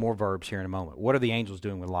collect some more verbs here in a moment. What are the angels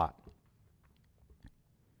doing with Lot?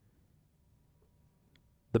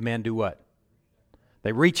 The men do what?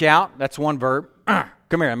 They reach out. That's one verb. Come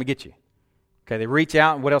here, let me get you. Okay, they reach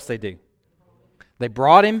out, and what else they do? They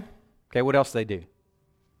brought him. Okay, what else they do?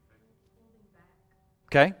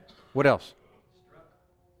 Okay, what else?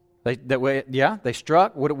 They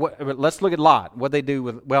struck. Let's look at Lot. What they do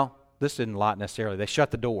with, well, this isn't Lot necessarily. They shut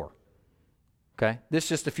the door. Okay? This is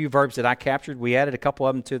just a few verbs that I captured. We added a couple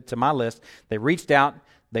of them to my list. They reached out,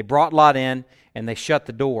 they brought Lot in, and they shut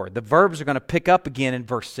the door. The verbs are going to pick up again in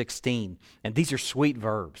verse 16. And these are sweet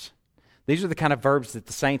verbs. These are the kind of verbs that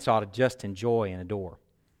the saints ought to just enjoy and adore.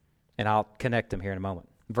 And I'll connect them here in a moment.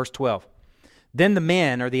 Verse 12. Then the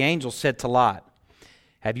men, or the angels, said to Lot,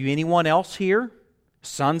 have you anyone else here?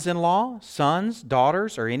 Sons-in-law, sons,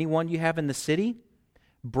 daughters, or anyone you have in the city?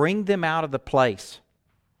 Bring them out of the place.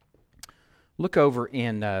 Look over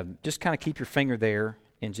in, just kind of keep your finger there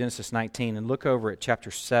in Genesis 19 and look over at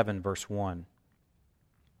chapter 7, verse 1.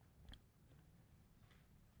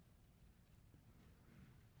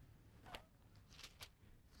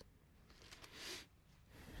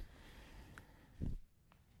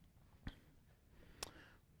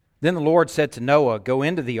 Then the Lord said to Noah, go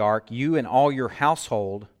into the ark, you and all your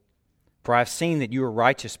household, for I have seen that you are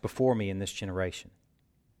righteous before me in this generation.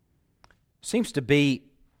 Seems to be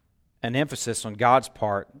an emphasis on God's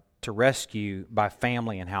part to rescue by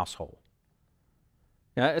family and household.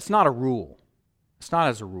 Now, it's not a rule. It's not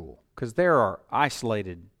as a rule, because there are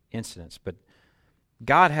isolated incidents, but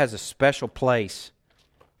God has a special place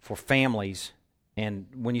for families. And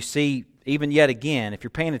when you see, even yet again, if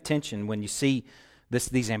you're paying attention, when you see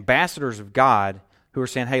these ambassadors of God who are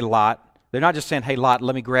saying, hey, Lot, they're not just saying, hey, Lot,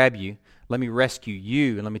 let me grab you, let me rescue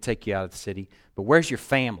you, and let me take you out of the city, but where's your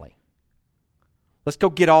family? Let's go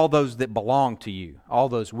get all those that belong to you, all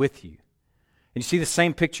those with you. And you see the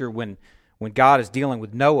same picture when God is dealing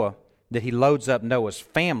with Noah, that he loads up Noah's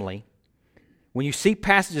family. When you see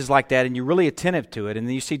passages like that and you're really attentive to it, and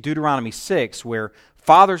then you see Deuteronomy 6 where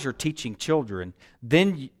fathers are teaching children,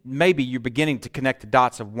 then maybe you're beginning to connect the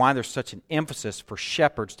dots of why there's such an emphasis for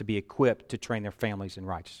shepherds to be equipped to train their families in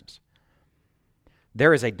righteousness.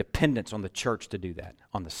 There is a dependence on the church to do that,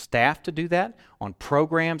 on the staff to do that, on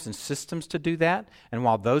programs and systems to do that. And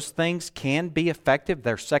while those things can be effective,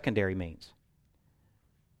 they're secondary means.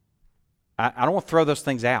 I don't want to throw those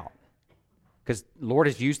things out because the Lord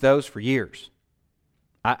has used those for years.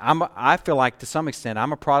 I feel like to some extent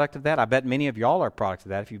I'm a product of that. I bet many of y'all are a product of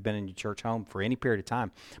that if you've been in your church home for any period of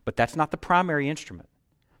time. But that's not the primary instrument.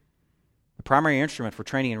 The primary instrument for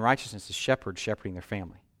training in righteousness is shepherds shepherding their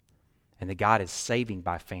family. And that God is saving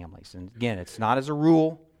by families. And again, it's not as a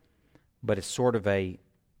rule, but it's sort of a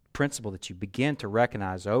principle that you begin to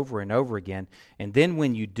recognize over and over again. And then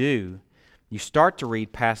when you do, you start to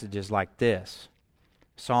read passages like this.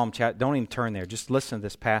 Psalm chapter, don't even turn there. Just listen to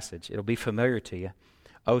this passage. It'll be familiar to you.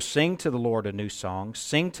 Oh, sing to the Lord a new song.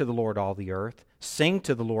 Sing to the Lord all the earth. Sing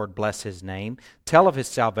to the Lord, bless His name. Tell of His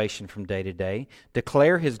salvation from day to day.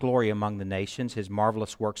 Declare His glory among the nations, His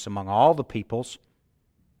marvelous works among all the peoples.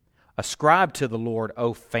 Ascribe to the Lord,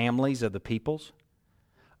 O families of the peoples.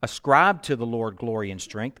 Ascribe to the Lord glory and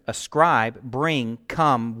strength. Ascribe, bring,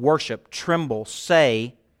 come, worship, tremble,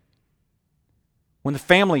 say. When the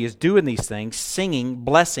family is doing these things, singing,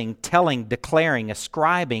 blessing, telling, declaring,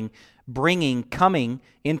 ascribing, bringing, coming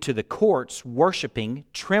into the courts, worshiping,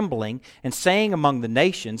 trembling, and saying among the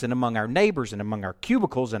nations and among our neighbors and among our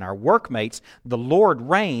cubicles and our workmates, the Lord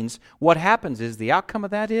reigns, what happens is, the outcome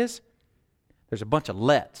of that is, there's a bunch of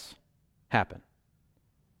lets happen.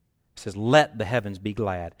 It says, let the heavens be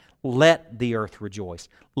glad. Let the earth rejoice.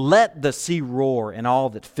 Let the sea roar and all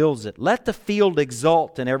that fills it. Let the field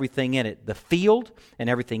exult and everything in it. The field and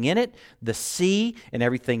everything in it. The sea and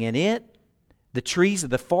everything in it. The trees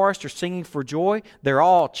of the forest are singing for joy. They're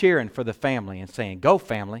all cheering for the family and saying, go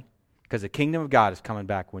family, because the kingdom of God is coming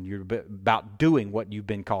back when you're about doing what you've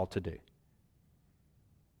been called to do.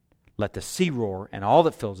 Let the sea roar and all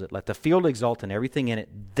that fills it. Let the field exult and everything in it.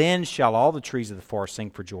 Then shall all the trees of the forest sing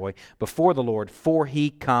for joy before the Lord, for He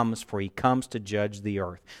comes to judge the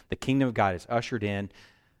earth. The kingdom of God is ushered in.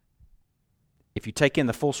 If you take in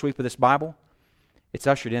the full sweep of this Bible, it's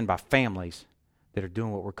ushered in by families that are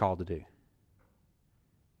doing what we're called to do.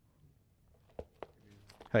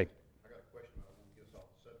 Hey. I got a question I want to get us off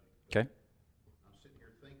the subject. Okay. I'm sitting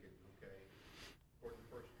here thinking, okay, according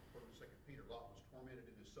to 2 Peter, Lot was tormented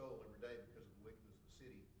in his soul every day because of the wickedness of the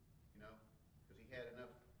city, you know, because he had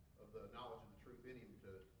enough of the knowledge of the truth in him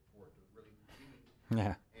for it to really be.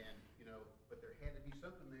 Yeah. And, you know, but there had to be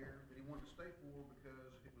something there that he wanted to stay for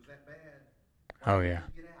because if it was that bad, Oh, yeah.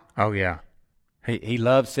 get out. Oh, yeah. He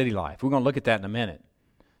loves city life. We're going to look at that in a minute.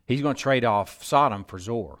 He's going to trade off Sodom for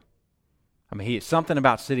Zoar. I mean, it's something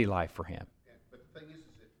about city life for him. Yeah, but the thing is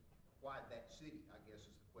that why that city, I guess,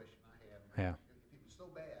 is the question I have. Yeah. If it was so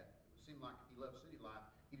bad, it seemed like if he loved city life,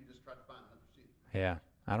 he'd just try to find another city. Yeah,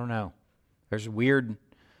 I don't know. There's a weird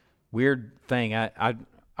thing. I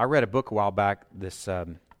read a book a while back. This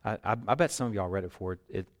I bet some of y'all read it before.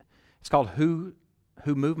 It's called Who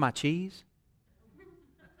Moved My Cheese?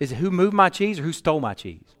 Is it who moved my cheese or who stole my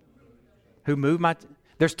cheese? Who moved my...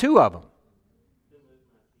 There's two of them.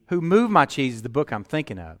 Who moved my cheese is the book I'm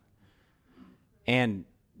thinking of. And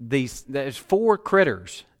there's 4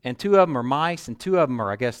 critters, and 2 of them are mice, and 2 of them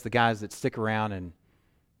are, I guess, the guys that stick around and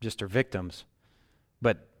just are victims.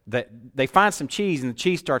 But they find some cheese, and the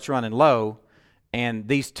cheese starts running low, and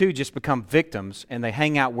these 2 just become victims, and they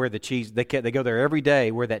hang out where the cheese, they go there every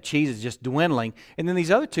day where that cheese is just dwindling, and then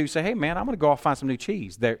these other 2 say, hey man, I'm going to go off and find some new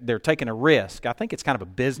cheese. They're taking a risk. I think it's kind of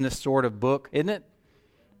a business sort of book, isn't it?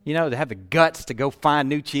 You know, they have the guts to go find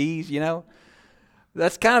new cheese, you know.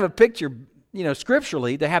 That's kind of a picture, you know,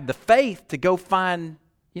 scripturally, to have the faith to go find,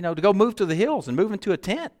 you know, to go move to the hills and move into a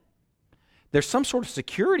tent. There's some sort of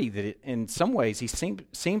security that in some ways he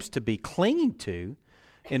seems to be clinging to,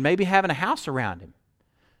 and maybe having a house around him.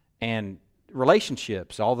 And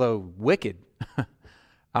relationships, although wicked, I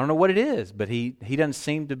don't know what it is, but he doesn't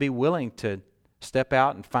seem to be willing to step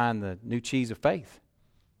out and find the new cheese of faith.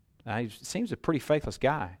 He seems a pretty faithless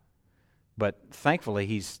guy, but thankfully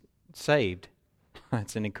he's saved.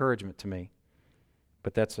 It's an encouragement to me.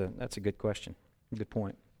 But that's a good question, good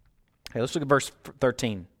point. Okay, let's look at verse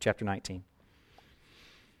 13, chapter 19.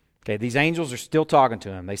 Okay, these angels are still talking to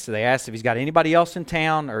him. They asked if he's got anybody else in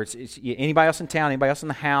town, or anybody else in town, anybody else in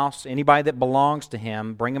the house, anybody that belongs to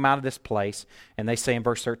him, bring him out of this place. And they say in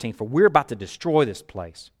verse 13, for we're about to destroy this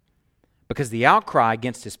place, because the outcry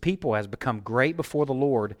against his people has become great before the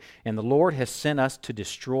Lord, and the Lord has sent us to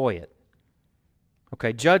destroy it.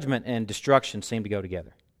 Okay, judgment and destruction seem to go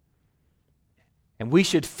together. And we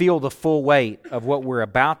should feel the full weight of what we're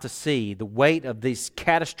about to see, the weight of these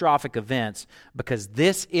catastrophic events, because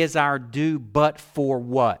this is our due, but for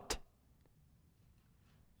what?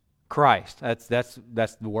 Christ. That's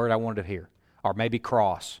the word I wanted to hear. Or maybe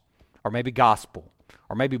cross, or maybe gospel,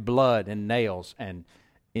 or maybe blood and nails and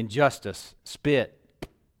injustice, spit,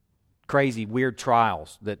 crazy, weird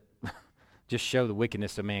trials that just show the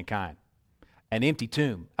wickedness of mankind. An empty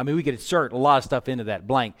tomb. I mean, we could insert a lot of stuff into that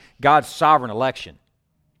blank. God's sovereign election.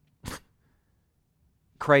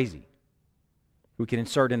 Crazy. We could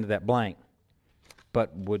insert into that blank.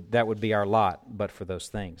 But that would be our lot, but for those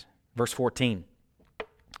things. Verse 14.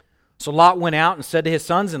 So Lot went out and said to his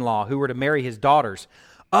sons-in-law, who were to marry his daughters,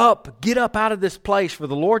 up, get up out of this place, for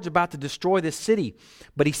the Lord's about to destroy this city.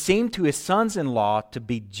 But he seemed to his sons-in-law to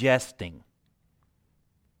be jesting.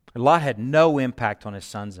 Lot had no impact on his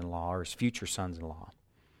sons-in-law or his future sons-in-law.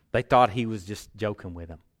 They thought he was just joking with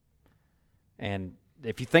them. And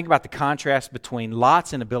if you think about the contrast between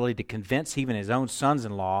Lot's inability to convince even his own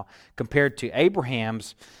sons-in-law compared to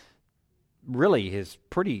Abraham's, really his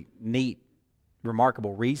pretty neat,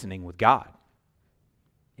 remarkable reasoning with God.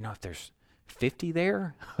 You know, if there's 50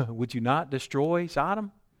 there, would you not destroy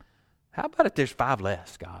Sodom? How about if there's 5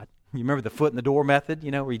 less, God? You remember the foot in the door method,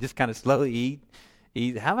 you know, where you just kind of slowly eat?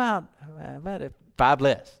 How about if 5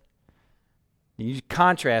 less? You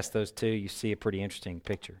contrast those two, you see a pretty interesting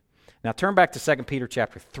picture. Now turn back to 2 Peter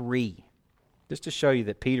chapter 3, just to show you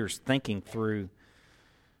that Peter's thinking through,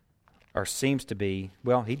 or seems to be,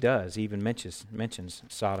 well, he does. He even mentions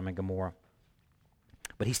Sodom and Gomorrah.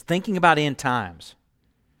 But he's thinking about end times.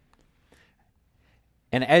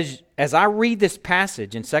 And as I read this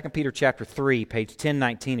passage in 2 Peter chapter 3, page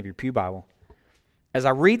 1019 of your Pew Bible, as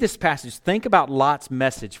I read this passage, think about Lot's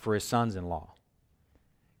message for his sons-in-law.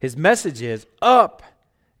 His message is, up,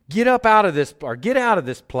 get up out of this, or get out of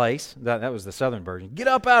this place. That was the southern version. Get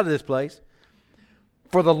up out of this place,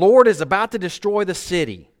 for the Lord is about to destroy the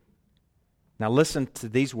city. Now listen to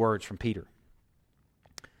these words from Peter.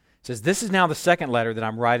 It says, this is now the second letter that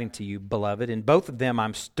I'm writing to you, beloved. In both of them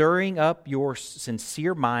I'm stirring up your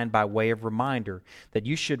sincere mind by way of reminder that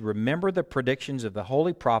you should remember the predictions of the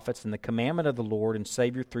holy prophets and the commandment of the Lord and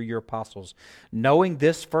Savior through your apostles, knowing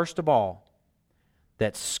this first of all,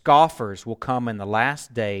 that scoffers will come in the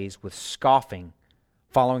last days with scoffing,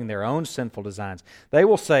 following their own sinful designs. They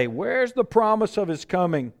will say, where's the promise of his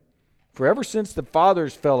coming? For ever since the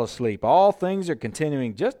fathers fell asleep, all things are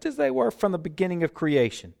continuing just as they were from the beginning of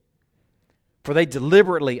creation. For they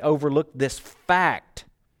deliberately overlooked this fact,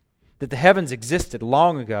 that the heavens existed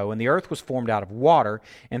long ago, and the earth was formed out of water,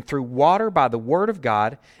 and through water by the word of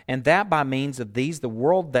God, and that by means of these the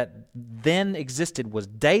world that then existed was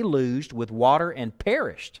deluged with water and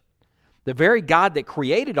perished. The very God that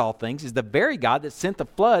created all things is the very God that sent the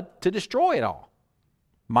flood to destroy it all,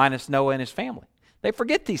 minus Noah and his family. They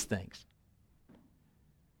forget these things.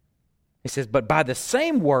 He says, but by the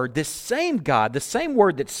same word, this same God, the same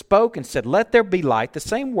word that spoke and said, let there be light, the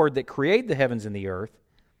same word that created the heavens and the earth,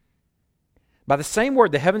 by the same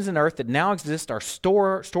word, the heavens and earth that now exist are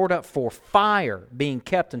stored up for fire, being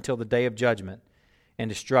kept until the day of judgment and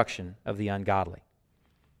destruction of the ungodly.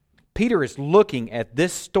 Peter is looking at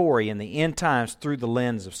this story in the end times through the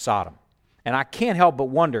lens of Sodom. And I can't help but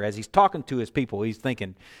wonder, as he's talking to his people, he's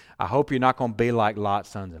thinking, I hope you're not going to be like Lot's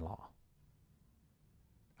sons-in-law.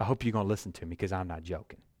 I hope you're going to listen to me because I'm not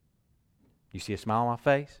joking. You see a smile on my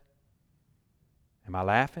face? Am I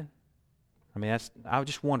laughing? I mean, I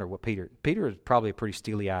just wonder what Peter is probably a pretty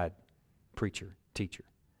steely-eyed preacher, teacher.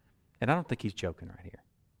 And I don't think he's joking right here.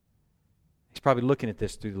 He's probably looking at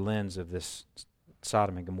this through the lens of this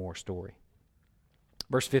Sodom and Gomorrah story.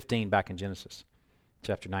 Verse 15 back in Genesis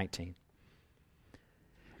chapter 19.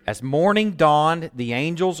 As morning dawned, the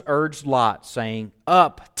angels urged Lot, saying,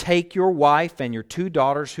 Up, take your wife and your 2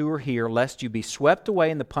 daughters who are here, lest you be swept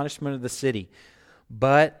away in the punishment of the city.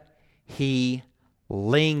 But he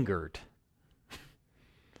lingered.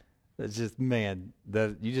 It's just, man,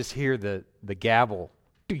 you just hear the gavel.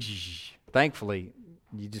 Thankfully,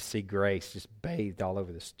 you just see grace just bathed all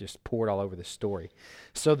over this, just poured all over this story.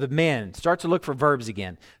 So the men, start to look for verbs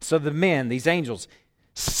again. So the men, these angels,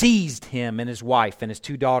 seized him and his wife and his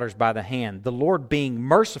 2 daughters by the hand, the Lord being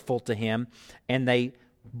merciful to him, and they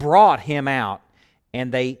brought him out,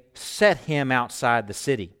 and they set him outside the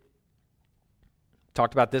city.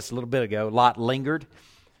 Talked about this a little bit ago. Lot lingered.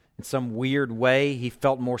 In some weird way, he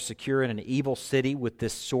felt more secure in an evil city with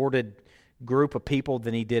this sordid group of people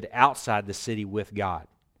than he did outside the city with God,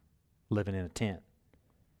 living in a tent.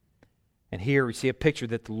 And here we see a picture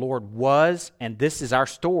that the Lord was, and this is our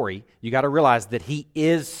story. You got to realize that he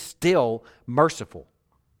is still merciful.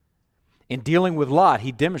 In dealing with Lot,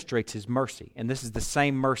 he demonstrates his mercy, and this is the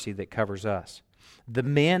same mercy that covers us. The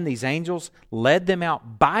men, these angels, led them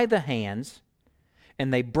out by the hands,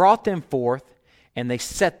 and they brought them forth, and they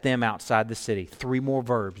set them outside the city. 3 more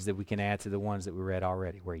verbs that we can add to the ones that we read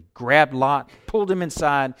already, where he grabbed Lot, pulled him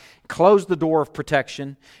inside, closed the door of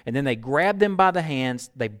protection, and then they grabbed them by the hands,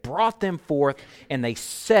 they brought them forth, and they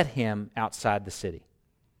set him outside the city.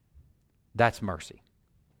 That's mercy.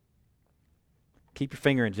 Keep your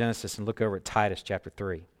finger in Genesis and look over at Titus chapter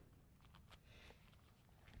 3.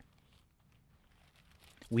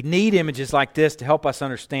 We need images like this to help us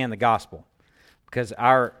understand the gospel, because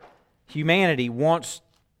our humanity wants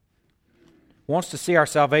to see our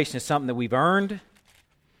salvation as something that we've earned,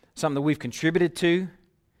 something that we've contributed to.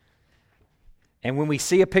 And when we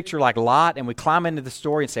see a picture like Lot and we climb into the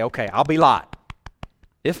story and say, okay, I'll be Lot.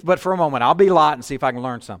 But for a moment, I'll be Lot and see if I can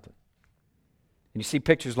learn something. And you see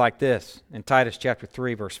pictures like this in Titus chapter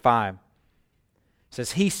 3, verse 5. It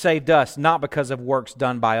says, He saved us not because of works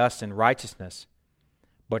done by us in righteousness,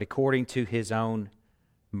 but according to His own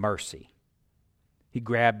mercy. He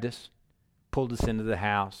grabbed us, pulled us into the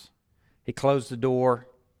house. He closed the door.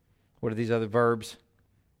 What are these other verbs?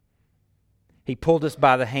 He pulled us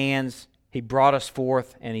by the hands. He brought us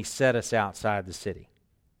forth, and He set us outside the city.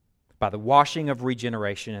 By the washing of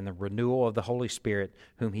regeneration and the renewal of the Holy Spirit,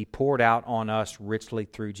 whom He poured out on us richly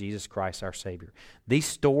through Jesus Christ our Savior. These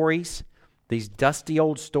stories, these dusty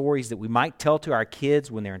old stories that we might tell to our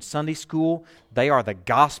kids when they're in Sunday school, they are the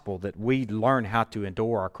gospel that we learn how to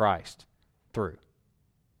adore our Christ through.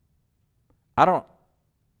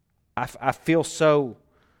 I feel so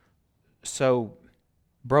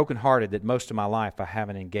brokenhearted that most of my life I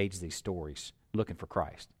haven't engaged these stories looking for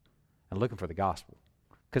Christ and looking for the gospel,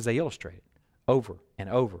 because they illustrate it over and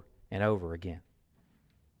over and over again.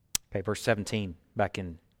 Okay, verse 17, back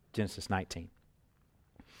in Genesis 19.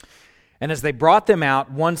 And as they brought them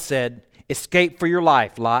out, one said, Escape for your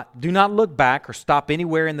life, Lot. Do not look back or stop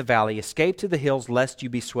anywhere in the valley. Escape to the hills, lest you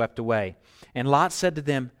be swept away. And Lot said to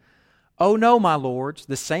them, Oh no, my lords,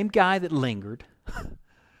 the same guy that lingered,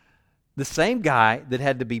 the same guy that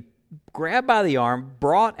had to be grabbed by the arm,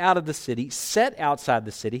 brought out of the city, set outside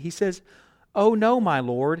the city. He says, Oh no, my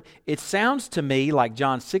Lord, it sounds to me like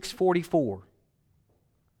John 6:44.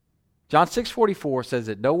 John 6:44 says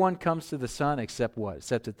that no one comes to the Son except what?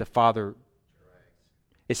 Except that the Father,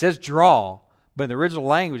 it says draw, but in the original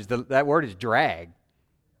language, that word is drag.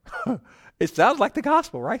 It sounds like the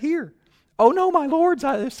gospel right here. Oh no, my lords,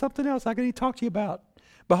 there's something else I need to talk to you about.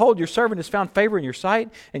 Behold, your servant has found favor in your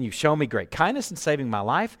sight, and you've shown me great kindness in saving my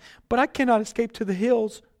life, but I cannot escape to the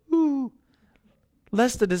hills,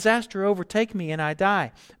 lest the disaster overtake me and I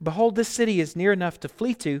die. Behold, this city is near enough to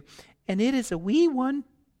flee to, and it is a wee one.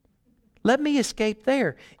 Let me escape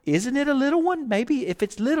there. Isn't it a little one? Maybe if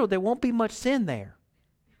it's little, there won't be much sin there.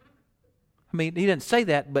 I mean, he didn't say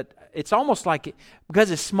that, but it's almost like because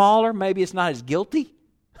it's smaller, maybe it's not as guilty.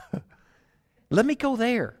 Let me go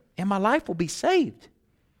there, and my life will be saved.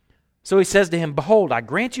 So he says to him, Behold, I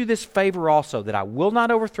grant you this favor also, that I will not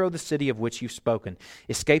overthrow the city of which you've spoken.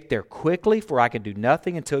 Escape there quickly, for I can do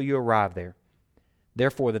nothing until you arrive there.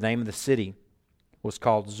 Therefore, the name of the city was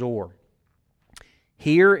called Zor.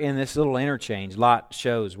 Here in this little interchange, Lot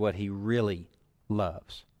shows what he really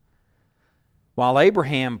loves. While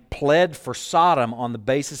Abraham pled for Sodom on the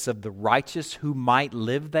basis of the righteous who might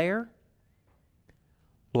live there,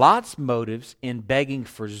 Lot's motives in begging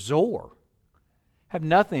for Zor have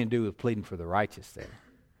nothing to do with pleading for the righteous there.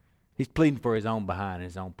 He's pleading for his own behind,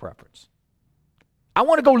 his own preference. I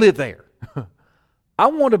want to go live there. I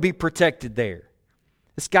want to be protected there.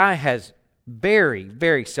 This guy has very,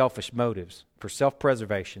 very selfish motives for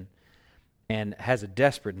self-preservation and has a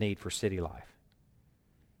desperate need for city life.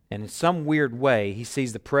 And in some weird way, he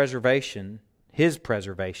sees his preservation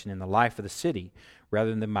in the life of the city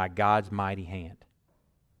rather than by God's mighty hand.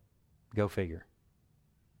 Go figure.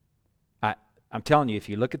 I'm telling you, if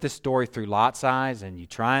you look at this story through Lot's eyes and you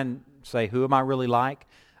try and say, who am I really like?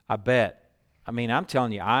 I'm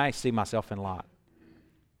telling you, I see myself in Lot.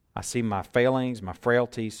 I see my failings, my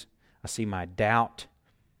frailties. I see my doubt.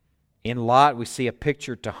 In Lot, we see a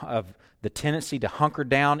picture of the tendency to hunker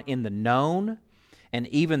down in the known and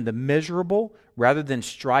even the miserable rather than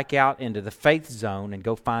strike out into the faith zone and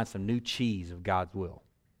go find some new cheese of God's will.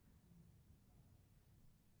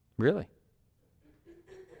 Really.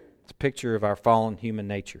 It's a picture of our fallen human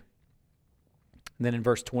nature. And then in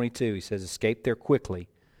verse 22, he says, escape there quickly.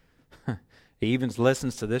 He even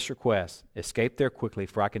listens to this request. Escape there quickly,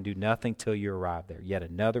 for I can do nothing till you arrive there. Yet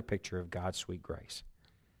another picture of God's sweet grace.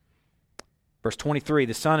 Verse 23,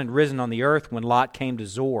 the sun had risen on the earth when Lot came to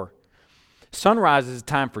Zor. Sunrise is a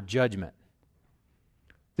time for judgment.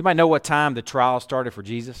 Anybody know what time the trial started for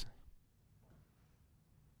Jesus?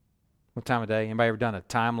 What time of day? Anybody ever done a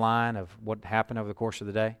timeline of what happened over the course of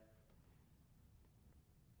the day?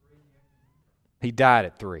 He died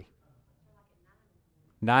at 3.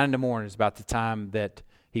 9 in the morning is about the time that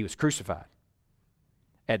he was crucified.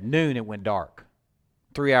 At noon, it went dark.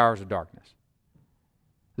 3 hours of darkness.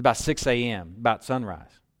 It was about 6 a.m., about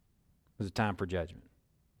sunrise, was the time for judgment.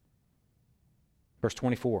 Verse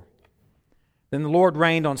 24. Then the Lord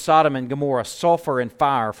rained on Sodom and Gomorrah sulfur and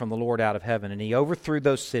fire from the Lord out of heaven, and he overthrew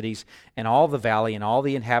those cities and all the valley and all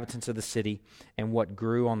the inhabitants of the city and what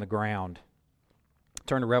grew on the ground.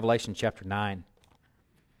 Turn to Revelation chapter 9.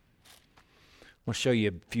 I want to show you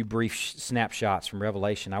a few brief snapshots from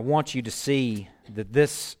Revelation. I want you to see that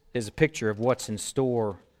this is a picture of what's in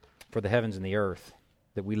store for the heavens and the earth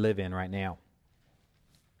that we live in right now.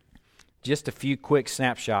 Just a few quick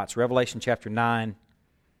snapshots. Revelation chapter 9,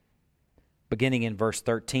 beginning in verse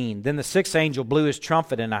 13. Then the sixth angel blew his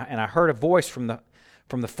trumpet, and I heard a voice from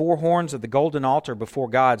the four horns of the golden altar before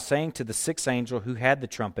God, saying to the sixth angel who had the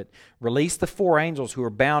trumpet, release the 4 angels who are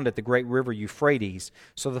bound at the great river Euphrates.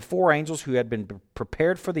 So the 4 angels who had been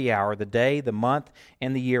prepared for the hour, the day, the month,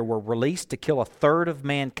 and the year were released to kill 1/3 of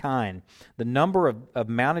mankind. The number of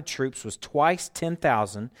mounted troops was twice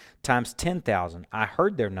 10,000 times 10,000. I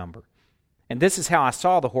heard their number. And this is how I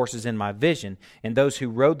saw the horses in my vision, and those who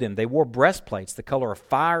rode them. They wore breastplates, the color of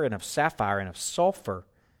fire and of sapphire and of sulfur.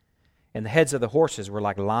 And the heads of the horses were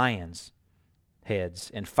like lions'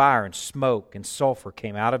 heads, and fire and smoke and sulfur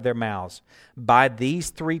came out of their mouths. By these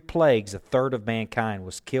 3 plagues, 1/3 of mankind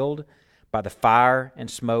was killed by the fire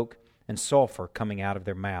and smoke and sulfur coming out of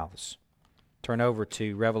their mouths. Turn over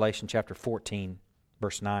to Revelation chapter 14,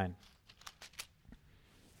 verse 9.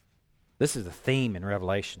 This is the theme in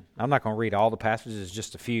Revelation. I'm not going to read all the passages,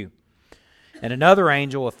 just a few. And another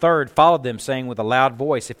angel, a third, followed them, saying with a loud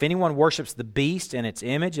voice, if anyone worships the beast and its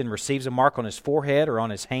image and receives a mark on his forehead or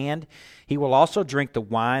on his hand, he will also drink the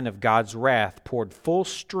wine of God's wrath, poured full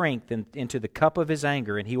strength into the cup of his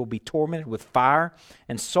anger, and he will be tormented with fire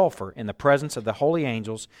and sulfur in the presence of the holy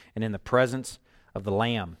angels and in the presence of the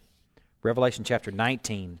Lamb. Revelation chapter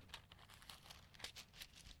 19,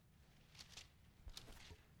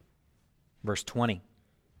 verse 20.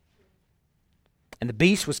 And the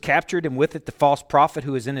beast was captured, and with it the false prophet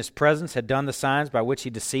who was in his presence had done the signs by which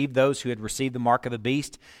he deceived those who had received the mark of the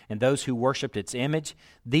beast and those who worshipped its image.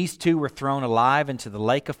 These 2 were thrown alive into the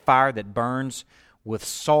lake of fire that burns with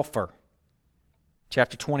sulfur.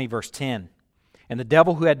 Chapter 20, verse 10. And the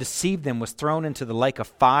devil who had deceived them was thrown into the lake of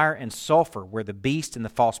fire and sulfur, where the beast and the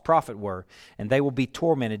false prophet were, and they will be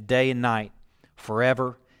tormented day and night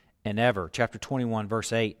forever and ever. Chapter 21,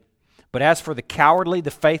 verse 8. But as for the cowardly,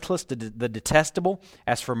 the faithless, the detestable,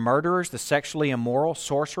 as for murderers, the sexually immoral,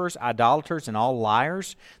 sorcerers, idolaters, and all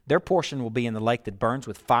liars, their portion will be in the lake that burns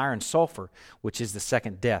with fire and sulfur, which is the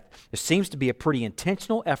second death. There seems to be a pretty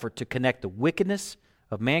intentional effort to connect the wickedness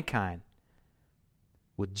of mankind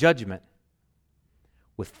with judgment,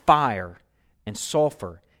 with fire and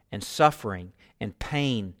sulfur and suffering and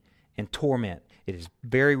pain in torment. It is a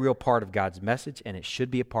very real part of God's message, and it should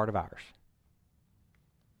be a part of ours.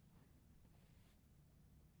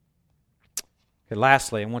 Okay,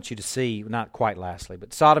 lastly, I want you to see, not quite lastly,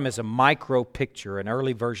 but Sodom is a micro picture, an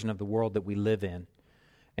early version of the world that we live in,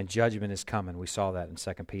 and judgment is coming. We saw that in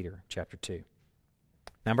 2 Peter chapter 2.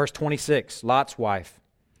 Now, verse 26, Lot's wife.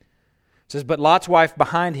 It says, but Lot's wife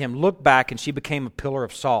behind him looked back, and she became a pillar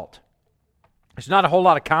of salt. There's not a whole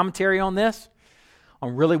lot of commentary on this,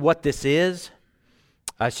 on really what this is.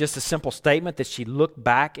 It's just a simple statement that she looked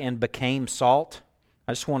back and became salt.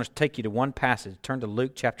 I just want to take you to one passage. Turn to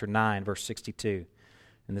Luke chapter 9, verse 62,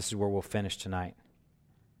 and this is where we'll finish tonight.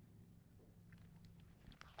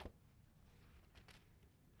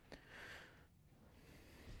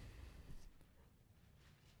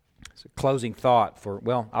 It's a closing thought for,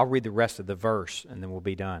 well, I'll read the rest of the verse and then we'll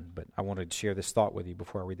be done, but I wanted to share this thought with you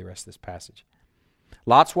before I read the rest of this passage.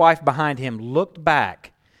 Lot's wife behind him looked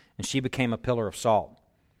back, and she became a pillar of salt.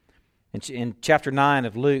 In chapter 9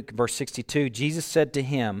 of Luke, verse 62, Jesus said to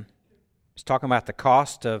him, he's talking about the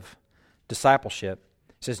cost of discipleship,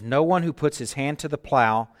 he says, no one who puts his hand to the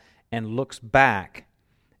plow and looks back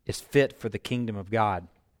is fit for the kingdom of God.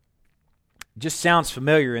 It just sounds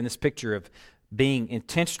familiar in this picture of being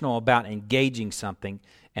intentional about engaging something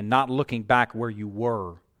and not looking back where you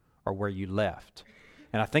were or where you left.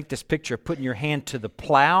 And I think this picture of putting your hand to the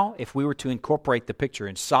plow, if we were to incorporate the picture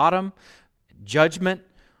in Sodom, judgment,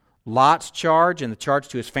 Lot's charge and the charge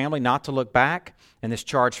to his family not to look back, and this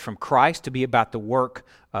charge from Christ to be about the work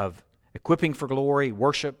of equipping for glory,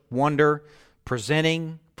 worship, wonder,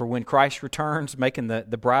 presenting for when Christ returns, making the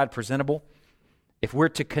bride presentable. If we're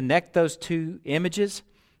to connect those two images,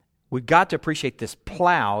 we've got to appreciate this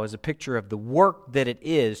plow as a picture of the work that it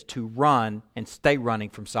is to run and stay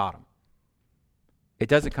running from Sodom. It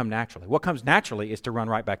doesn't come naturally. What comes naturally is to run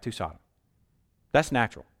right back to Sodom. That's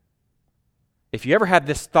natural. If you ever had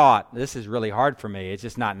this thought, this is really hard for me, it's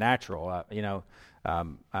just not natural.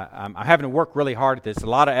 I'm having to work really hard at this. A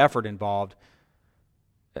lot of effort involved.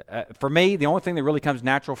 For me, the only thing that really comes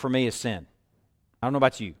natural for me is sin. I don't know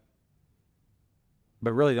about you.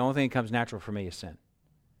 But really, the only thing that comes natural for me is sin.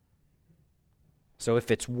 So if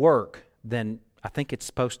it's work, then I think it's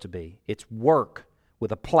supposed to be. It's work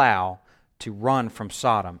with a plow to run from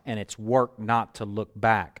Sodom, and it's work not to look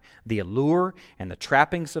back. The allure and the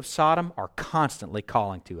trappings of Sodom are constantly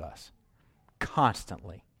calling to us.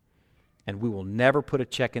 Constantly. And we will never put a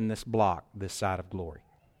check in this block this side of glory.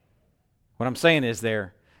 What I'm saying is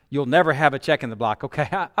you'll never have a check in the block. Okay,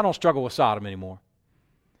 I don't struggle with Sodom anymore.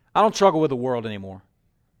 I don't struggle with the world anymore.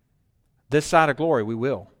 This side of glory, we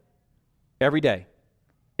will. Every day.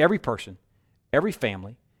 Every person. Every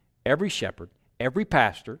family. Every shepherd. Every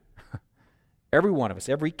pastor. Every one of us,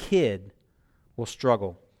 every kid will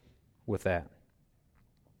struggle with that.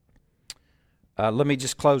 Let me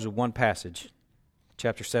just close with one passage.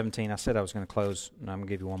 Chapter 17. I said I was going to close, and I'm going to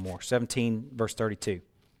give you one more. 17, verse 32.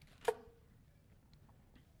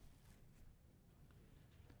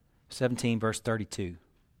 17, verse 32.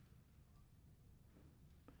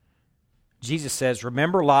 Jesus says,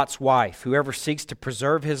 remember Lot's wife. Whoever seeks to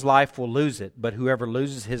preserve his life will lose it, but whoever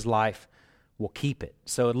loses his life will keep it.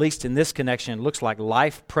 So at least in this connection, it looks like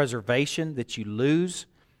life preservation that you lose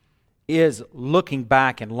is looking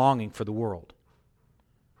back and longing for the world.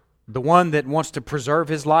 The one that wants to preserve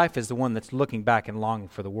his life is the one that's looking back and longing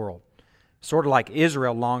for the world. Sort of like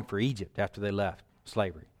Israel longed for Egypt after they left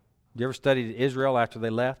slavery. You ever studied Israel after they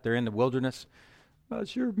left? They're in the wilderness. I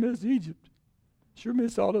sure miss Egypt. Sure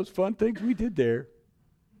miss all those fun things we did there.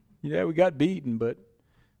 Yeah, we got beaten, but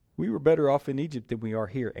we were better off in Egypt than we are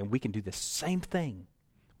here. And we can do the same thing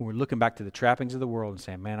when we're looking back to the trappings of the world and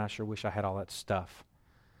saying, man, I sure wish I had all that stuff.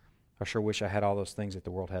 I sure wish I had all those things that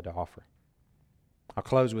the world had to offer. I'll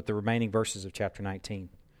close with the remaining verses of chapter 19.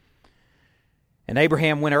 And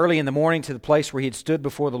Abraham went early in the morning to the place where he had stood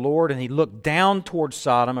before the Lord, and he looked down towards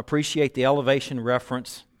Sodom. Appreciate the elevation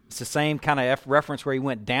reference. It's the same kind of reference where he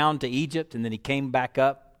went down to Egypt and then he came back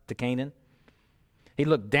up to Canaan. He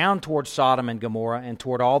looked down toward Sodom and Gomorrah and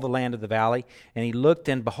toward all the land of the valley. And he looked,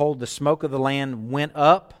 and behold, the smoke of the land went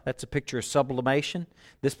up. That's a picture of sublimation.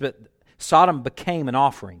 Sodom became an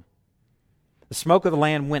offering. The smoke of the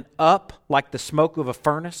land went up like the smoke of a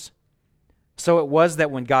furnace. So it was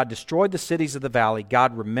that when God destroyed the cities of the valley,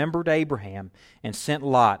 God remembered Abraham and sent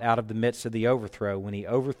Lot out of the midst of the overthrow when he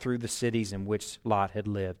overthrew the cities in which Lot had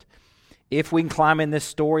lived. If we can climb in this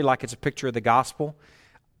story like it's a picture of the gospel,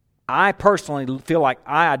 I personally feel like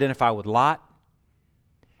I identify with Lot.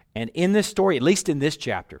 And in this story, at least in this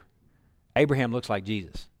chapter, Abraham looks like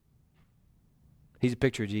Jesus. He's a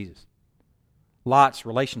picture of Jesus. Lot's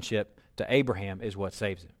relationship to Abraham is what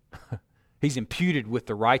saves him. He's imputed with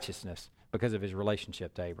the righteousness because of his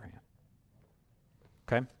relationship to Abraham.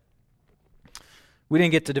 Okay? We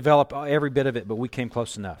didn't get to develop every bit of it, but we came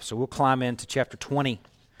close enough. So we'll climb into chapter 20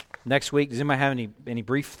 next week. Does anybody have any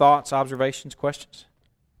brief thoughts, observations, questions?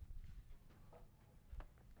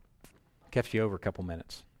 Kept you over a couple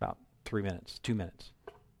minutes, about 3 minutes, 2 minutes.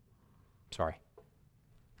 Sorry.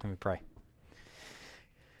 Let me pray.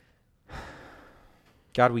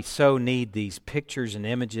 God, we so need these pictures and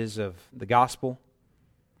images of the gospel.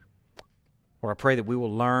 Lord, I pray that we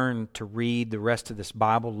will learn to read the rest of this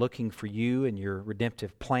Bible looking for you and your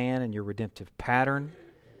redemptive plan and your redemptive pattern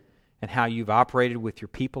and how you've operated with your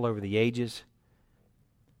people over the ages.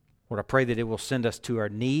 Lord, I pray that it will send us to our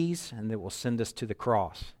knees and that it will send us to the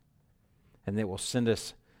cross and that it will send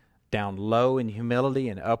us down low in humility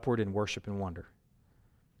and upward in worship and wonder.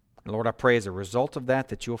 And Lord, I pray as a result of that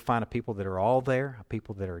that you'll find a people that are all there, a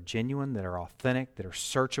people that are genuine, that are authentic, that are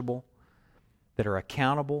searchable, that are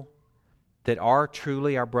accountable, that are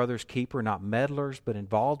truly our brother's keeper, not meddlers, but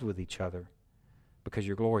involved with each other because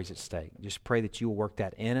your glory is at stake. Just pray that you will work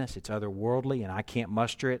that in us. It's otherworldly, and I can't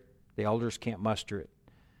muster it. The elders can't muster it.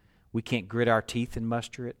 We can't grit our teeth and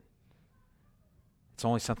muster it. It's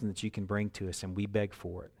only something that you can bring to us, and we beg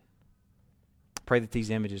for it. Pray that these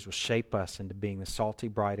images will shape us into being the salty,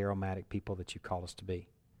 bright, aromatic people that you call us to be.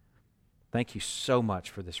 Thank you so much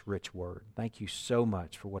for this rich word. Thank you so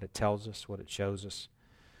much for what it tells us, what it shows us,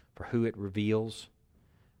 for who it reveals,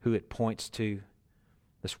 who it points to,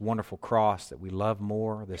 this wonderful cross that we love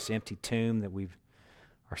more, this empty tomb that we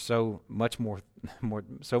are so much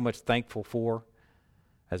thankful for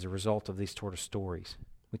as a result of these sort of stories.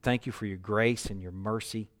 We thank you for your grace and your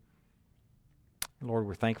mercy. Lord,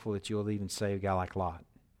 we're thankful that you'll even save a guy like Lot.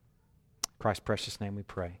 In Christ's precious name we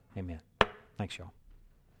pray. Amen. Thanks, y'all.